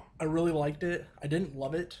 Wow. I really liked it. I didn't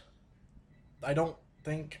love it. I don't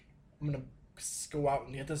think I'm gonna go out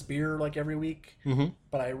and get this beer like every week. Mm-hmm.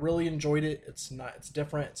 But I really enjoyed it. It's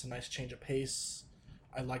different. It's a nice change of pace.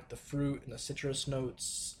 I like the fruit and the citrus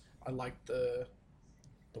notes. I like the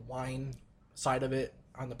wine side of it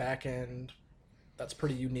on the back end. That's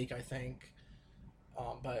pretty unique, I think.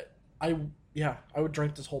 But I would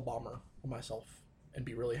drink this whole bomber for myself and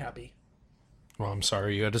be really happy. Well, I'm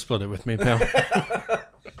sorry you had to split it with me, pal.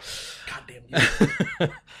 God damn you.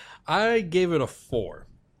 I gave it a 4.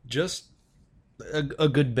 Just a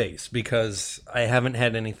good base, because I haven't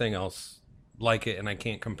had anything else like it, and I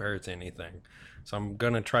can't compare it to anything. So I'm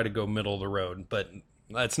going to try to go middle of the road, but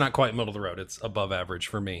it's not quite middle of the road. It's above average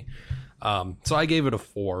for me. So I gave it a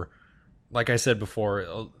 4. Like I said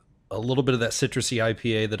before, a little bit of that citrusy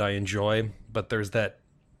IPA that I enjoy, but there's that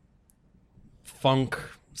funk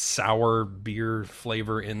sour beer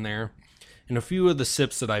flavor in there. And a few of the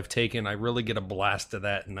sips that I've taken, I really get a blast of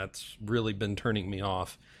that, and that's really been turning me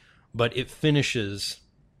off. But it finishes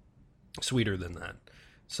sweeter than that.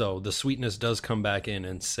 So the sweetness does come back in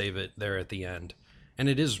and save it there at the end. And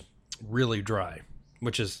it is really dry,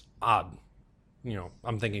 which is odd.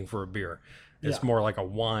 I'm thinking for a beer. It's more like a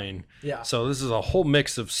wine. Yeah. So this is a whole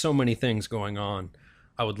mix of so many things going on.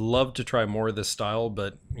 I would love to try more of this style,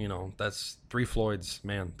 but, that's Three Floyds.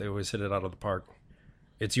 Man, they always hit it out of the park.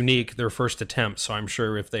 It's unique, their first attempt, so I'm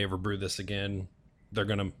sure if they ever brew this again, they're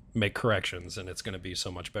going to make corrections, and it's going to be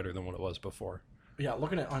so much better than what it was before. Yeah,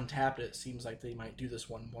 looking at Untapped, it seems like they might do this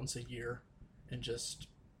one once a year, and just,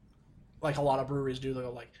 like a lot of breweries do, they'll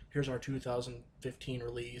go like, here's our 2015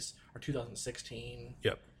 release, our 2016,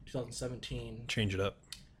 Yep. 2017. Change it up.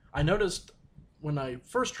 I noticed when I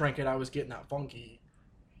first drank it, I was getting that funky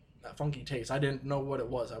taste. I didn't know what it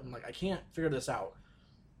was. I'm like, I can't figure this out.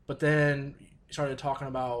 But then you started talking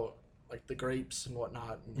about like the grapes and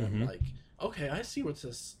whatnot, and I'm like, okay, I see where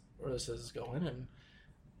this is going. And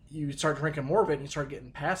you start drinking more of it, and you start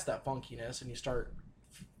getting past that funkiness, and you start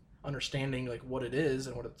understanding like what it is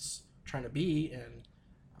and what it's trying to be, and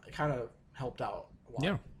it kind of helped out a lot.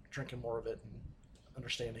 Yeah. Drinking more of it and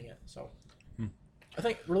understanding it. So I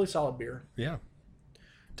think really solid beer. Yeah.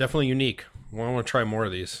 Definitely unique. Well, I want to try more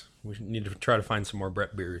of these. We need to try to find some more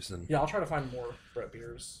Brett beers. And yeah, I'll try to find more Brett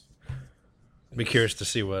beers. Be curious to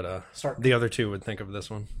see what the other two would think of this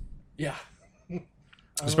one. Yeah.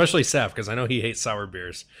 Especially Seth, because I know he hates sour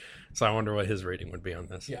beers. So I wonder what his rating would be on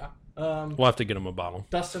this. Yeah. We'll have to get him a bottle.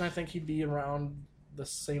 Dustin, I think he'd be around the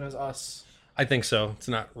same as us. I think so. It's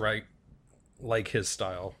not right like his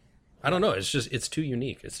style. I don't know. It's too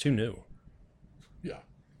unique. It's too new. Yeah.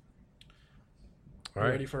 All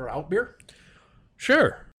right. Ready for out beer?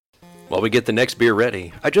 Sure. While we get the next beer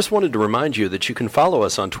ready, I just wanted to remind you that you can follow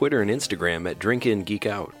us on Twitter and Instagram at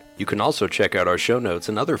DrinkInGeekOut. You can also check out our show notes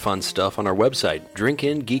and other fun stuff on our website,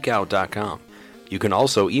 drinkingeekout.com. You can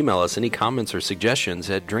also email us any comments or suggestions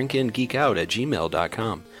at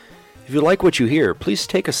drinkingeekout@gmail.com. If you like what you hear, please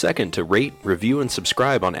take a second to rate, review, and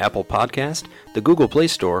subscribe on Apple Podcast, the Google Play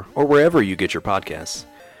Store, or wherever you get your podcasts.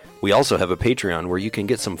 We also have a Patreon where you can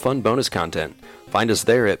get some fun bonus content. Find us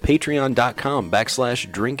there at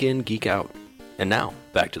patreon.com/drinkingeekout. And now,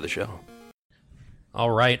 back to the show.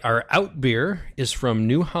 All right, our out beer is from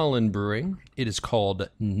New Holland Brewing. It is called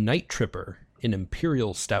Night Tripper, an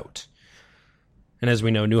Imperial Stout. And as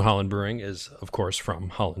we know, New Holland Brewing is, of course, from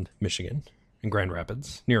Holland, Michigan, in Grand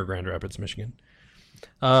Rapids, near Grand Rapids, Michigan.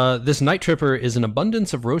 This Night Tripper is an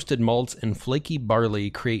abundance of roasted malts and flaky barley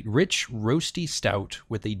create rich, roasty stout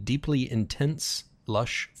with a deeply intense,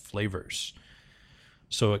 lush flavors.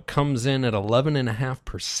 So it comes in at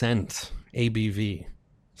 11.5% ABV.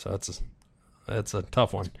 So that's a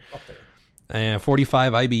tough one.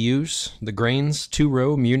 45 IBUs. The grains: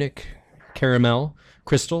 2-row Munich caramel,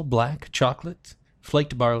 crystal, black, chocolate,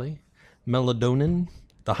 flaked barley, melatonin.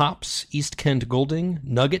 The hops: East Kent Golding,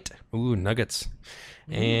 Nugget. Ooh, nuggets.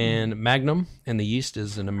 And Magnum, and the yeast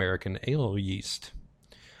is an American ale yeast.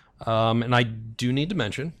 And I do need to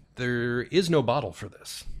mention, there is no bottle for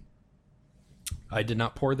this. I did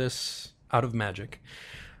not pour this out of magic,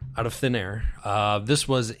 out of thin air. This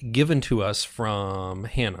was given to us from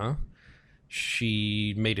Hannah.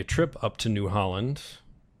 She made a trip up to New Holland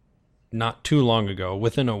not too long ago,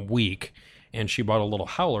 within a week, and she bought a little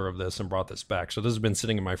howler of this and brought this back. So this has been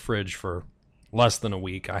sitting in my fridge for less than a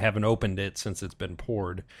week. I haven't opened it since it's been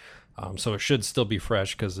poured. So it should still be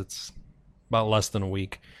fresh because it's about less than a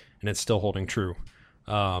week and it's still holding true.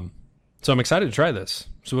 So I'm excited to try this.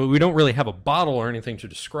 So we don't really have a bottle or anything to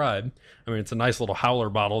describe. I mean, it's a nice little howler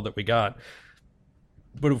bottle that we got.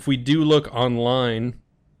 But if we do look online,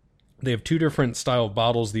 they have two different style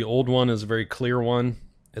bottles. The old one is a very clear one.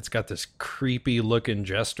 It's got this creepy looking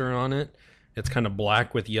jester on it. It's kind of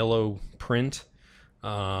black with yellow print.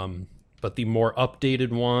 But the more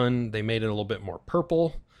updated one, they made it a little bit more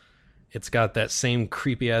purple. It's got that same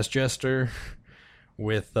creepy-ass jester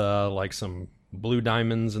with like some blue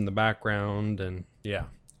diamonds in the background. And yeah,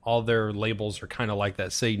 all their labels are kind of like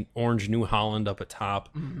that. Say Orange New Holland up at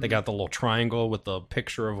top. Mm-hmm. They got the little triangle with the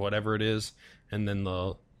picture of whatever it is. And then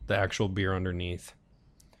the actual beer underneath.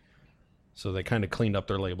 So they kind of cleaned up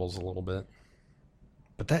their labels a little bit.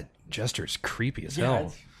 But that jester's creepy as hell.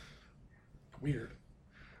 It's weird.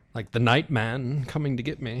 Like the night man coming to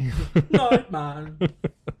get me. Night man.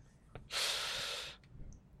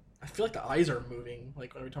 I feel like the eyes are moving.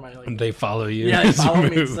 Like every time I like. They follow you. Yeah, they follow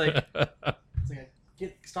me. It's like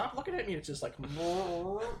stop looking at me. It's just like.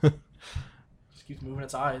 Just keeps moving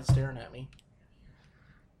its eyes, staring at me.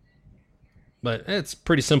 But it's a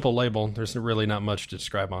pretty simple label. There's really not much to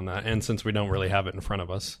describe on that. And since we don't really have it in front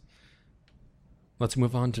of us, let's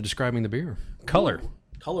move on to describing the beer. Color. Ooh,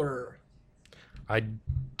 color. I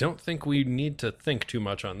don't think we need to think too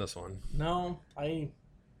much on this one. No, I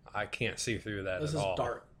can't see through that at all. This is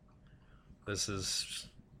dark. This is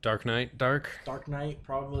Dark Knight dark? Dark Knight,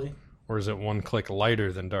 probably. Or is it one click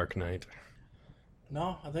lighter than Dark Knight?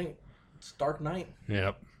 No, I think it's Dark Knight.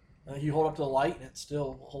 Yep. You hold up to the light and it's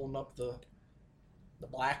still holding up the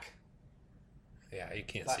black. Yeah, you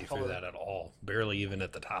can't see through that at all. Barely even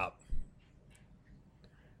at the top.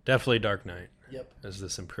 Definitely Dark Knight. Yep. As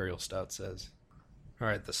this Imperial Stout says. All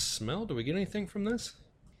right, the smell. Do we get anything from this?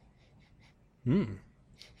 It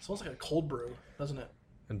smells like a cold brew, doesn't it?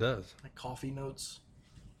 It does. Like coffee notes.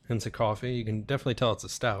 Hints of coffee. You can definitely tell it's a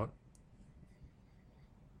stout.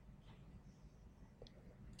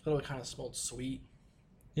 I thought it kind of smelled sweet.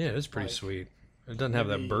 Yeah, it is pretty sweet. It doesn't have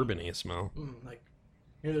that bourbon-y smell. Like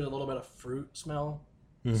maybe there's a little bit of fruit smell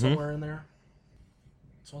somewhere in there.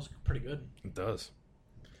 It smells pretty good. It does.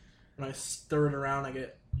 When I stir it around,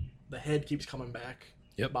 the head keeps coming back.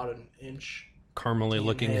 Yep. About an inch. Caramely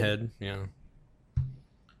looking head. Yeah.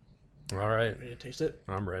 All right. Ready to taste it?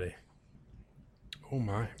 I'm ready. Oh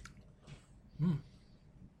my.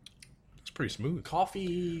 It's pretty smooth.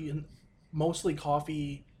 Coffee, mostly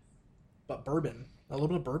coffee, but bourbon. A little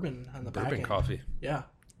bit of bourbon on the back end. Bourbon coffee. Yeah.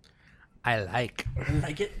 I like. I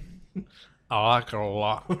like it. I like it a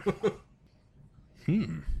lot.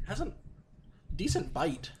 Has a decent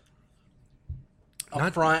bite.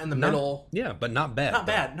 Up front, in the middle. Yeah, but not bad. Not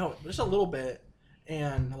bad, no. Just a little bit.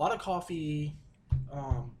 And a lot of coffee.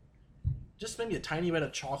 Just maybe a tiny bit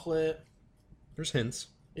of chocolate. There's hints.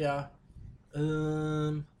 Yeah.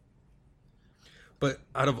 But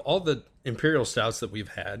out of all the imperial stouts that we've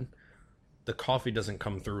had, the coffee doesn't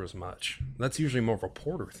come through as much. That's usually more of a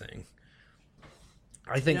porter thing.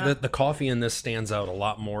 I think that the coffee in this stands out a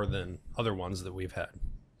lot more than other ones that we've had.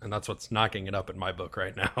 And that's what's knocking it up in my book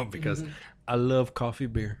right now, because I love coffee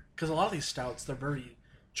beer. Because a lot of these stouts, they're very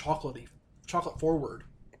chocolate forward,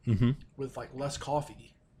 with like less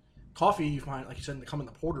coffee. Coffee, you find, like you said, they come in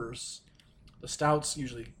the porters. The stouts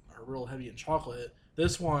usually are real heavy in chocolate.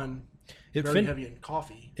 This one, very heavy in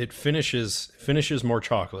coffee. It finishes more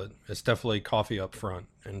chocolate. It's definitely coffee up front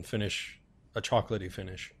and a chocolatey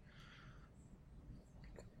finish.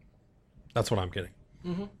 That's what I'm getting.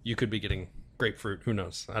 Mm-hmm. You could be getting grapefruit. Who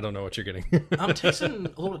knows? I don't know what you're getting. I'm tasting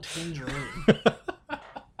a little tangerine.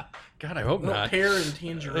 God, I hope not. Pear and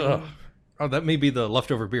tangerine. Ugh. Oh, that may be the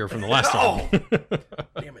leftover beer from the last one.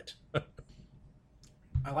 Damn it.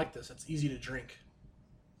 I like this. It's easy to drink.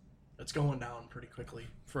 It's going down pretty quickly.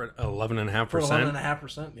 For 11.5%? For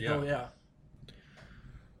 11.5%. Yeah. Oh, yeah.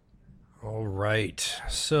 All right.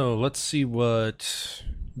 So let's see what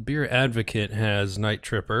Beer Advocate has Night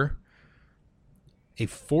Tripper. A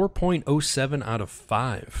 4.07 out of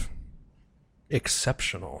 5.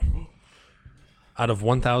 Exceptional. Out of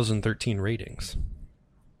 1,013 ratings.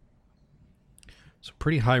 So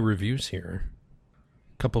pretty high reviews here.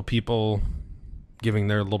 A couple people giving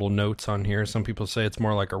their little notes on here. Some people say it's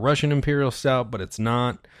more like a Russian Imperial Stout, but it's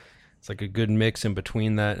not. It's like a good mix in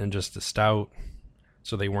between that and just a stout.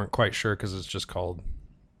 So they weren't quite sure because it's just called...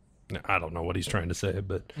 I don't know what he's trying to say,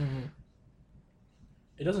 but... Mm-hmm.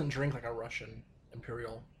 It doesn't drink like a Russian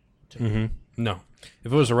Imperial to me. No.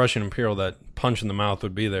 If it was a Russian Imperial, that punch in the mouth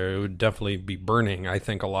would be there. It would definitely be burning, I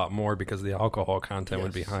think, a lot more because the alcohol content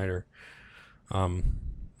would be higher.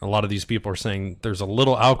 A lot of these people are saying there's a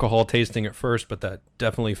little alcohol tasting at first, but that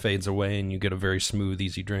definitely fades away and you get a very smooth,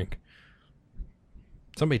 easy drink.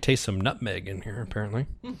 Somebody tastes some nutmeg in here, apparently.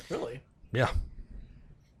 Really? Yeah.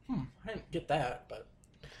 I didn't get that, but...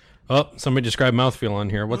 Oh, somebody described mouthfeel on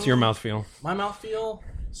here. What's your mouthfeel? My mouthfeel?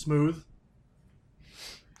 Smooth.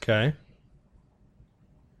 Okay.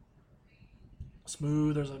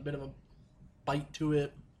 Smooth. There's a bit of a bite to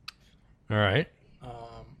it. All right.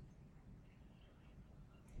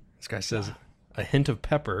 This guy says a hint of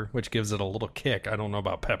pepper, which gives it a little kick. I don't know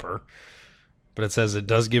about pepper, but it says it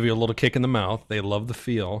does give you a little kick in the mouth. They love the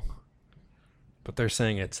feel, but they're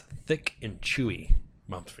saying it's thick and chewy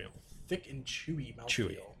mouthfeel. Thick and chewy mouthfeel.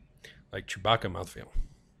 Chewy, like Chewbacca mouthfeel.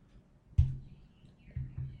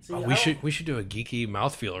 See, we should do a geeky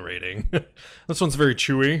mouthfeel rating. This one's very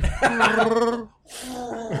chewy.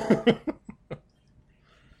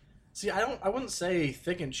 See, I wouldn't say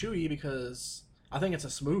thick and chewy because I think it's a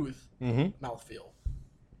smooth mouthfeel.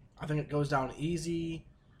 I think it goes down easy.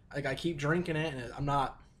 Like I keep drinking it, and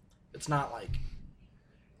it's not like,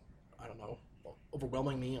 I don't know,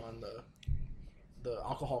 overwhelming me on the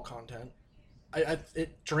alcohol content.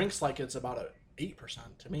 It drinks like it's about a 8%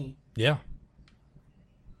 to me. Yeah,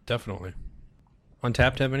 definitely.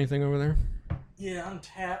 Untapped have anything over there? Yeah,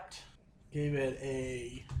 Untapped gave it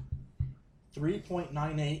a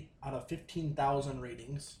 3.98 out of 15,000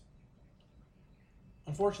 ratings.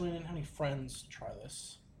 Unfortunately, I didn't have any friends to try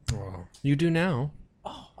this. Well, you do now.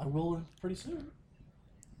 Oh, I will pretty soon.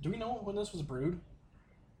 Do we know when this was brewed?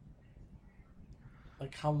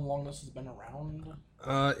 Like how long this has been around?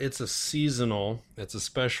 It's a seasonal. It's a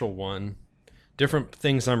special one. Different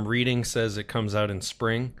things I'm reading says it comes out in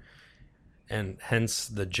spring, and hence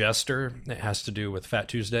the Jester. It has to do with Fat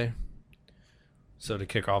Tuesday. So to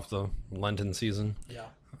kick off the Lenten season. Yeah.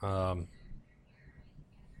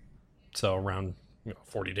 So around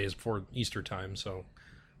 40 days before Easter time. So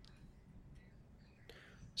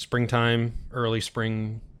springtime, early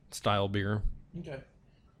spring style beer. Okay.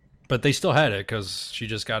 But they still had it because she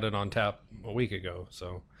just got it on tap a week ago.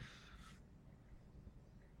 So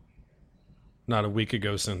not a week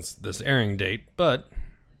ago since this airing date, but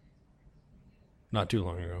not too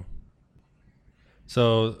long ago.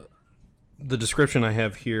 So the description I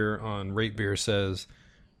have here on Rate Beer says,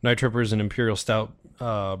 Night Tripper is an Imperial Stout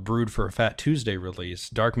brewed for a Fat Tuesday release.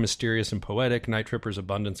 Dark, mysterious, and poetic, Night Tripper's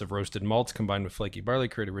abundance of roasted malts combined with flaky barley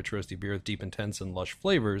create a rich roasty beer with deep, intense, and lush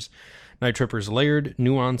flavors. Night Tripper's layered,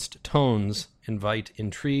 nuanced tones invite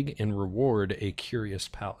intrigue and reward a curious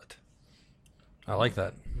palate. I like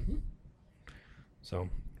that. So,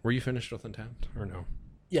 were you finished with Untapped or no?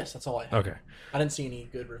 Yes, that's all I had. Okay. I didn't see any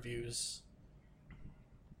good reviews.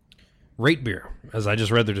 Rate beer, as I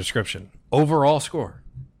just read the description. Overall score.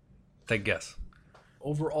 Take a guess.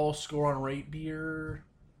 Overall score on Rate Beer,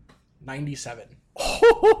 97.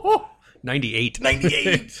 98.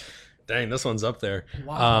 98. Dang, this one's up there.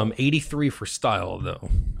 Wow. 83 for style, though.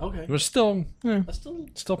 Okay. It was still That's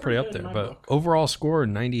still pretty up good there, in my but book. overall score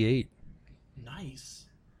 98. Nice.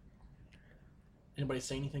 Anybody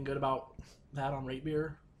say anything good about that on Rate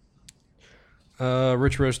Beer?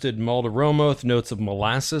 Rich roasted malt aroma with notes of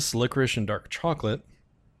molasses, licorice, and dark chocolate.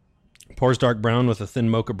 Pours dark brown with a thin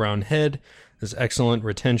mocha brown head. Has excellent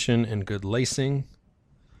retention and good lacing.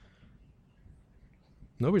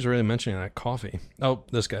 Nobody's really mentioning that coffee. Oh,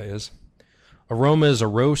 this guy is. Aroma is a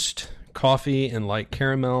roast, coffee, and light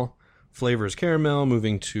caramel. Flavor is caramel,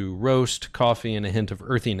 moving to roast, coffee, and a hint of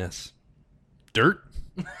earthiness. Dirt.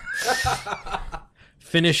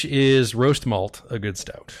 Finish is roast malt, a good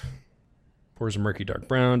stout. Pours a murky dark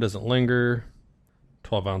brown, doesn't linger.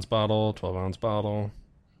 12-ounce bottle, 12-ounce bottle.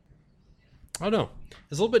 I don't know.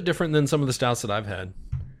 It's a little bit different than some of the stouts that I've had.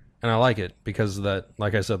 And I like it because of that,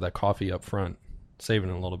 like I said, that coffee up front. Saving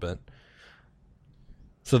it a little bit.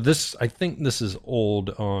 So this, I think this is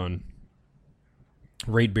old on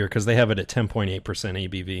Rate Beer because they have it at 10.8%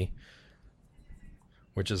 ABV,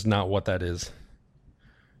 which is not what that is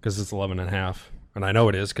because it's 11.5. And I know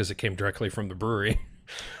it is because it came directly from the brewery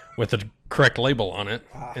with the correct label on it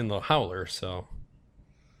in the howler. So,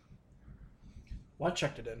 Well, I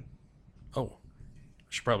checked it in. oh, I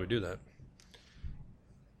should probably do that.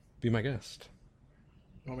 Be my guest.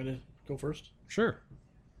 You want me to go first? Sure.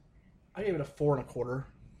 I gave it a 4.25.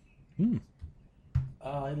 Hmm.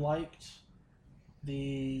 I liked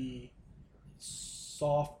the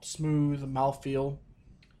soft, smooth mouthfeel.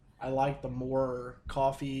 I liked the more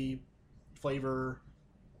coffee flavor,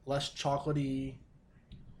 less chocolatey.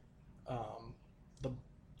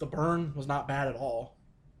 The burn was not bad at all.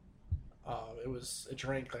 It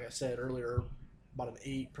drank, like I said earlier, about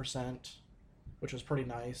an 8%, which was pretty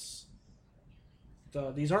nice.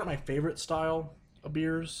 These aren't my favorite style of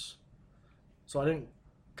beers, so I didn't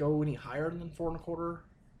go any higher than 4.25.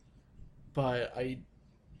 But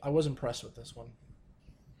I was impressed with this one.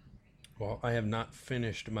 Well, I have not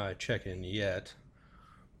finished my check-in yet,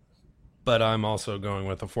 but I'm also going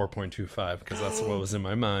with a 4.25 because that's what was in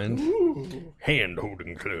my mind. Ooh.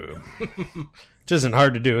 Hand-holding club. Which isn't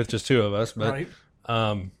hard to do with just two of us, but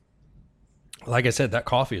Right. like I said, that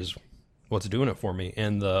coffee is what's doing it for me,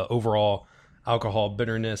 and the overall alcohol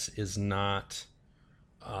bitterness is not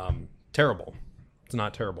terrible. It's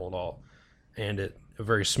not terrible at all, and a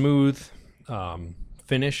very smooth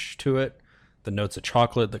finish to it. The notes of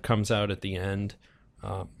chocolate that comes out at the end.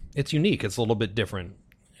 It's unique. It's a little bit different,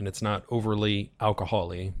 and it's not overly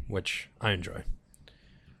alcohol-y, which I enjoy.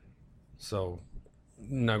 So,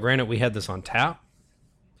 now granted, we had this on tap,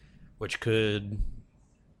 which could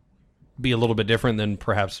be a little bit different than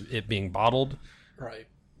perhaps it being bottled. Right.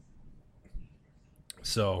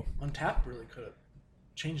 So, Untapped really could have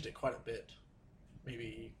changed it quite a bit.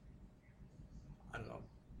 Maybe, I don't know.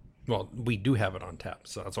 well, we do have it on tap,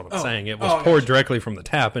 so that's what I'm Oh. saying. It was Oh, poured gotcha. directly from the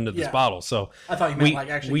tap into this Yeah. bottle. So I thought you meant like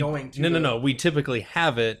actually going to No. We typically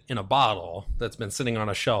have it in a bottle that's been sitting on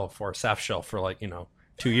a shelf or a SAF shelf for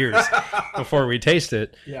 2 years before we taste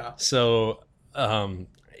it. Yeah. So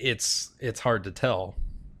it's hard to tell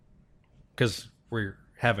because we're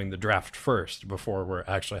having the draft first before we're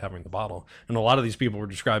actually having the bottle. And a lot of these people were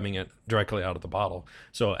describing it directly out of the bottle.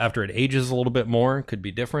 So after it ages a little bit more, it could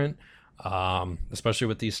be different, especially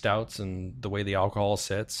with these stouts and the way the alcohol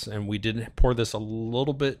sits. And we did pour this a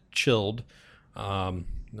little bit chilled.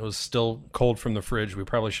 It was still cold from the fridge. We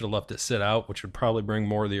probably should have left it sit out, which would probably bring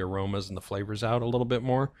more of the aromas and the flavors out a little bit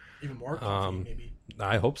more. Even more coffee, maybe.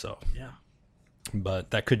 I hope so. Yeah. But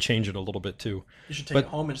that could change it a little bit too. You should take it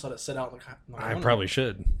home and just let it sit out in the I corner. probably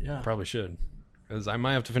should. Yeah. Probably should. Because I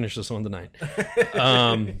might have to finish this one tonight.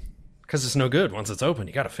 Because it's no good once it's open.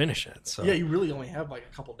 You got to finish it. So Yeah, you really only have like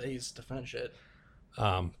a couple days to finish it.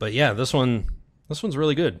 But yeah, this one's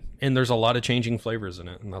really good, and there's a lot of changing flavors in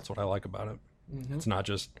it, and that's what I like about it. Mm-hmm. It's not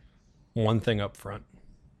just one thing up front.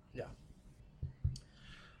 Yeah.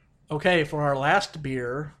 Okay, for our last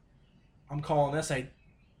beer, I'm calling this a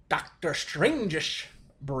Dr. Strangish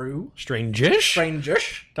brew. Strangish?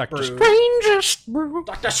 Strangish. Dr. brew. Strangest brew.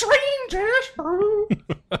 Dr. Strangish brew.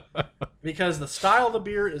 Because the style of the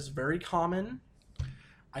beer is very common.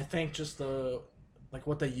 I think just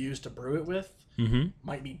what they use to brew it with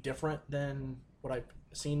might be different than what I've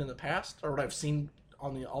seen in the past or what I've seen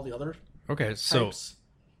on all the other Okay, so types.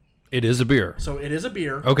 It is a beer. So it is a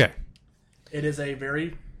beer. Okay. It is a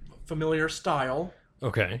very familiar style.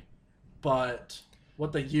 Okay. But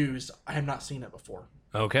what they used, I have not seen it before.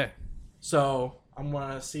 Okay. So I'm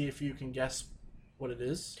going to see if you can guess what it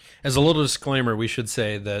is. As a little disclaimer, we should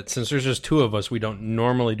say that since there's just two of us, we don't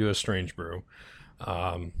normally do a strange brew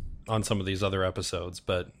on some of these other episodes,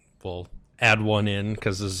 but we'll add one in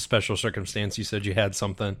because there's a special circumstance. You said you had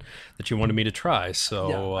something that you wanted me to try.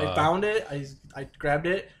 So yeah, I found it. I grabbed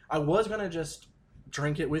it. I was going to just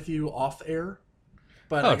drink it with you off air.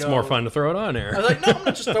 But it's more fun to throw it on air. I was like, no, I'm going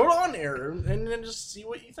to just throw it on air and then just see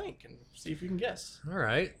what you think and see if you can guess. All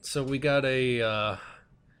right. So we got an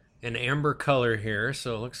amber color here.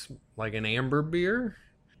 So it looks like an amber beer.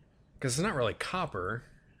 Because it's not really copper.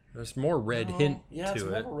 There's more red hint to it. Yeah, it's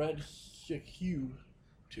more of a red hue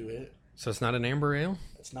to it. So it's not an amber ale?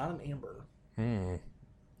 It's not an amber.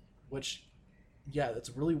 Which, yeah, that's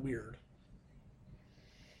really weird.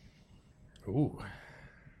 Ooh.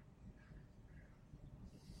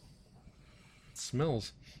 It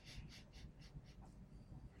smells.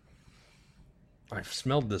 I've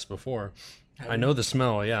smelled this before. I know the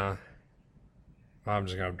smell, yeah. I'm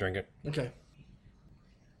just going to drink it. Okay.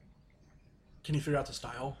 Can you figure out the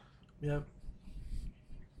style? Yeah.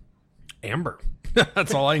 Amber.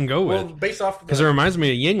 That's all I can go with. Well, based off... Because it reminds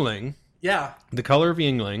me of Yingling. Yeah. The color of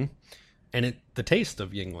Yingling. And the taste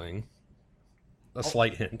of Yingling. A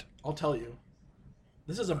slight hint. I'll tell you.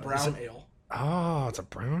 This is a brown ale. Oh, it's a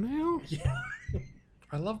brown ale? Yeah.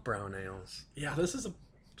 I love brown ales. Yeah, this is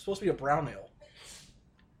supposed to be a brown ale.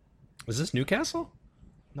 Is this Newcastle?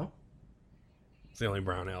 No. It's the only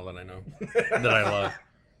brown ale that I know. That I love.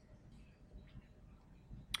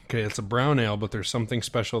 Okay, it's a brown ale, but there's something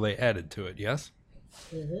special they added to it, yes?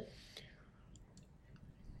 Mm-hmm.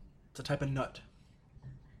 It's a type of nut.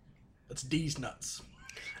 It's D's nuts.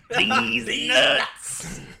 D's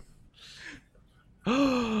nuts!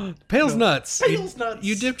 Pale's nuts. Pale's nuts.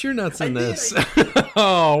 You dipped your nuts in this.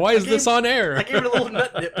 Oh, why is this on air? I gave it a little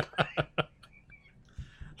nut dip.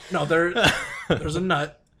 No, there's a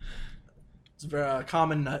nut. It's a very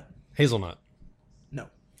common nut. Hazelnut. No.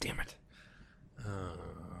 Damn it.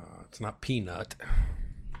 It's not peanut.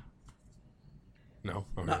 No?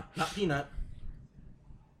 Okay. Not peanut.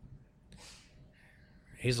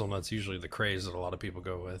 Hazelnut's usually the craze that a lot of people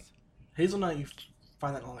go with. Hazelnut, you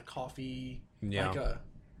find that on like coffee. Yeah. Like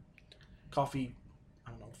coffee,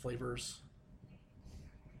 I don't know, flavors.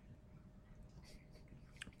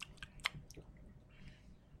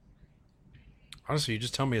 Honestly, you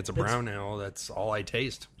just tell me it's a brown ale. That's all I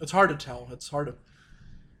taste. It's hard to tell. It's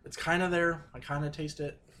kind of there. I kind of taste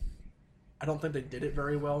it. I don't think they did it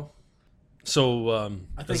very well. So,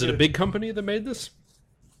 is it a big company that made this?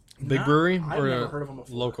 Big brewery? I've never heard of them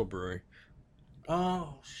before. Local brewery?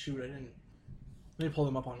 Oh, shoot. I didn't. Let me pull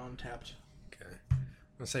them up on Untapped. Okay. I'm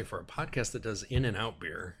going to say, for a podcast that does in and out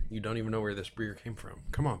beer, you don't even know where this beer came from.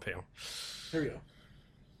 Come on, Pale. Here we go.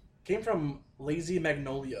 Came from Lazy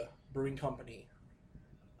Magnolia Brewing Company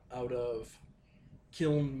out of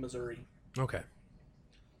Kiln, Missouri. Okay.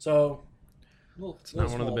 So, it's not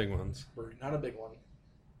one of the big ones. Brewery, not a big one.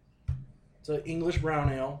 It's an English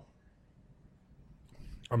brown ale.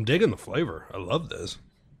 I'm digging the flavor. I love this.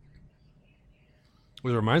 It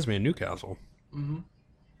reminds me of Newcastle. Mm-hmm.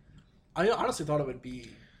 I honestly thought it would be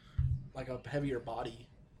like a heavier body.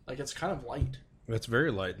 Like, it's kind of light. It's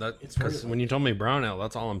very light. Because when you told me brown ale,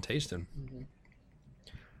 that's all I'm tasting. Mm-hmm.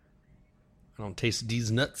 I don't taste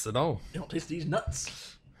these nuts at all. You don't taste these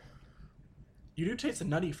nuts. You do taste a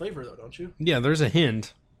nutty flavor, though, don't you? Yeah, there's a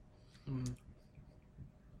hint. Mm.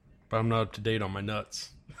 But I'm not up to date on my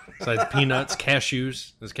nuts. Besides peanuts,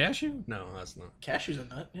 cashews. Is cashew? No, that's not. Cashew's a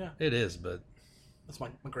nut, yeah. It is, but... That's my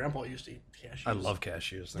grandpa used to eat cashews. I love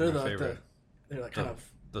cashews. They're my favorite. They're like kind of...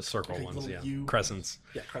 The circle like ones, yeah. U. Crescents.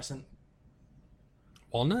 Yeah, crescent.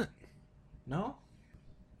 Walnut? No.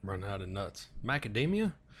 Run out of nuts.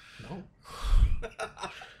 Macadamia? No.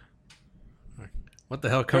 What the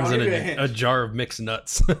hell comes in a jar of mixed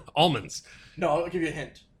nuts? Almonds. No, I'll give you a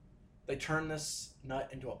hint. They turn this nut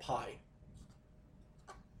into a pie.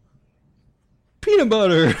 Peanut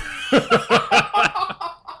butter.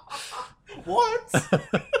 What?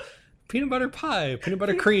 Peanut butter pie. Peanut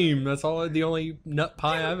butter cream. That's the only nut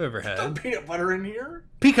pie I've ever had. There's peanut butter in here?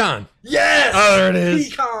 Pecan. Yes! Oh, there it is.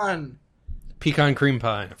 Pecan. Pecan cream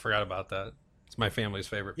pie. I forgot about that. It's my family's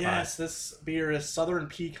favorite pie. Yes, this beer is Southern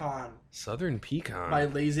Pecan. Southern Pecan. By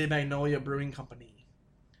Lazy Magnolia Brewing Company.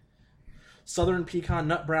 Southern Pecan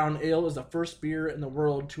Nut Brown Ale is the first beer in the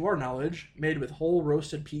world, to our knowledge, made with whole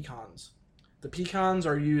roasted pecans. The pecans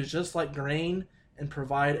are used just like grain and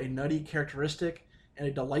provide a nutty characteristic and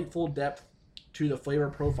a delightful depth to the flavor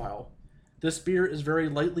profile. This beer is very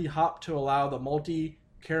lightly hopped to allow the malty,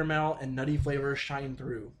 caramel, and nutty flavors shine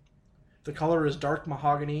through. The color is dark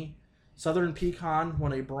mahogany. Southern Pecan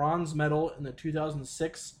won a bronze medal in the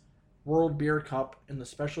 2006 World Beer Cup in the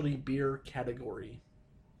specialty beer category.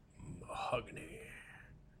 Mahogany.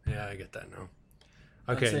 Yeah, I get that now.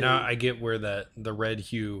 Okay, now I get where the red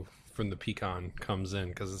hue from the pecan comes in,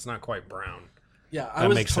 because it's not quite brown. Yeah, I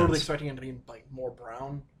was totally expecting it to be like more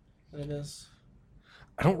brown than it is.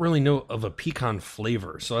 I don't really know of a pecan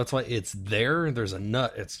flavor, so that's why it's there. There's a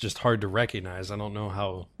nut. It's just hard to recognize. I don't know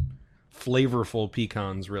how flavorful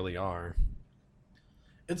pecans really are.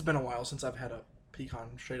 It's been a while since I've had a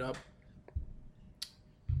pecan straight up.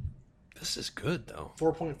 This is good, though.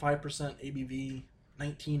 4.5% ABV,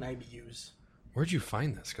 19 IBUs. Where'd you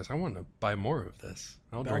find this? Because I want to buy more of this.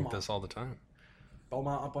 I'll Belmont. drink this all the time.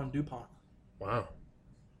 Belmont up on DuPont. Wow.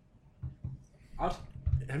 Have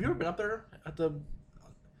you ever been up there at the...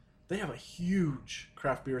 They have a huge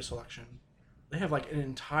craft beer selection. They have like an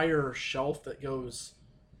entire shelf that goes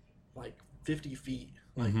like 50 feet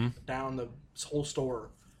down the whole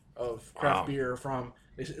store of craft beer. From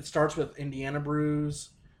it starts with Indiana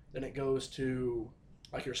brews, then it goes to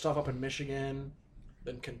like your stuff up in Michigan,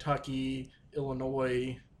 then Kentucky,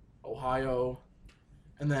 Illinois, Ohio,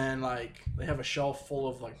 and then like they have a shelf full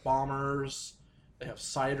of like bombers. They have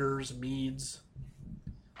ciders, meads.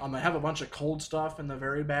 They have a bunch of cold stuff in the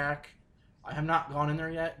very back. I have not gone in there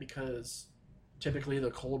yet because typically the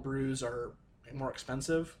cold brews are more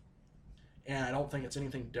expensive, and I don't think it's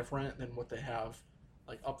anything different than what they have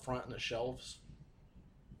like up front in the shelves.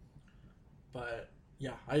 But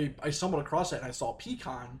yeah, I stumbled across it and I saw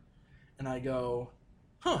pecan, and I go,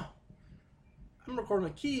 huh, I'm recording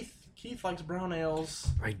with Keith. Keith likes brown ales.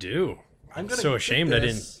 I do. I'm so ashamed I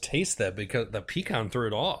didn't taste that because the pecan threw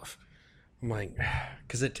it off. I'm like,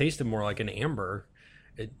 because it tasted more like an amber.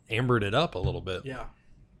 It ambered it up a little bit. Yeah.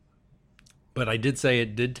 But I did say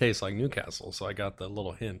it did taste like Newcastle, so I got the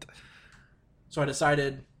little hint. So I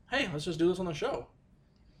decided, hey, let's just do this on the show.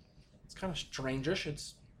 It's kind of strange-ish.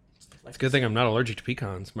 It's a good thing I'm not allergic to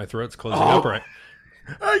pecans. My throat's closing up right.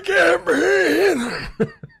 I can't breathe.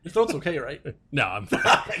 Your throat's okay, right? No, I'm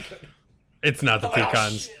fine. It's not the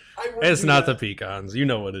pecans. It's not the pecans. You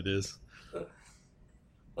know what it is.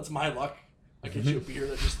 That's my luck. I get you a beer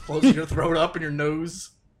that just closes your throat up and your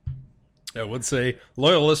nose. I would say,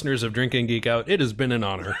 loyal listeners of Drink and Geek Out, it has been an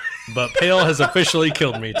honor, but Pale has officially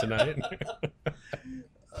killed me tonight.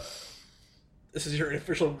 This is your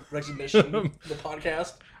official resignation of the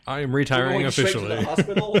podcast. I am retiring officially. To the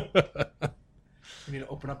hospital. You need to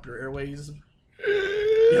open up your airways.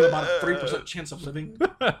 You have about a 3% chance of living.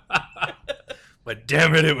 But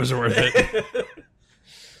damn it was worth it.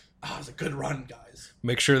 It was a good run, guys.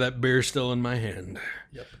 Make sure that beer's still in my hand.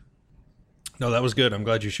 Yep. No, that was good. I'm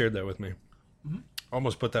glad you shared that with me. Mm-hmm.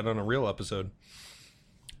 Almost put that on a real episode.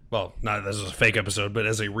 Well, not as a fake episode, but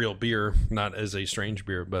as a real beer, not as a strange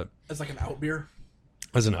beer, but as like an out beer.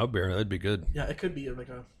 As an out beer, that'd be good. Yeah, it could be like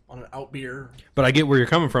on an out beer. But I get where you're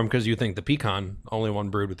coming from because you think the pecan, only one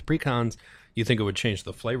brewed with the pecans, you think it would change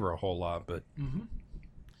the flavor a whole lot, but a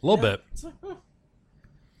little bit. Like,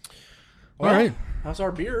 Well, all right. How's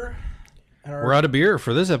our beer? We're out of beer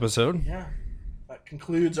for this episode. Yeah. That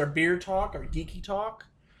concludes our beer talk, our geeky talk.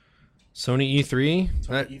 Sony E3.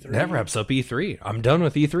 That wraps up E3. I'm done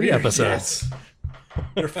with E3 episodes. Yes.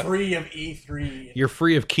 You're free of E3. You're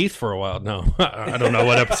free of Keith for a while. No, I don't know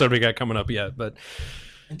what episode we got coming up yet, but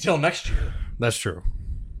until next year. That's true.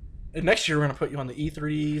 And next year we're going to put you on the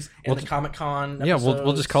E3s and the Comic-Con episodes. Yeah,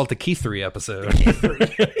 we'll just call it the Keith3 episode. The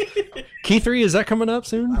Keith3. Keith3, is that coming up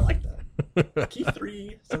soon? I like that.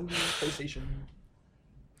 Keith3, Sony, PlayStation.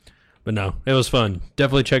 But no, it was fun.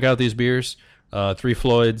 Definitely check out these beers. Three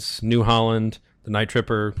Floyds, New Holland, the Night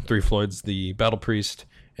Tripper, Three Floyds, the Battle Priest,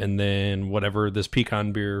 and then whatever this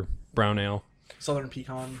pecan beer, brown ale. Southern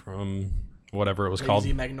Pecan. From whatever it was Lazy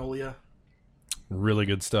called. Magnolia. Really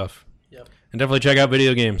good stuff. Yep. And definitely check out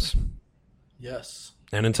video games. Yes.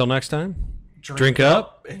 And until next time, drink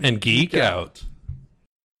up and geek out.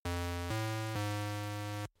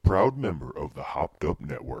 Proud member of the Hopped Up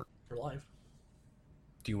Network. For life.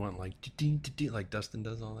 Do you want like Dustin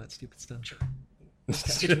does all that stupid stuff? Sure.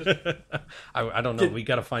 I don't know. We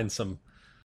got to find some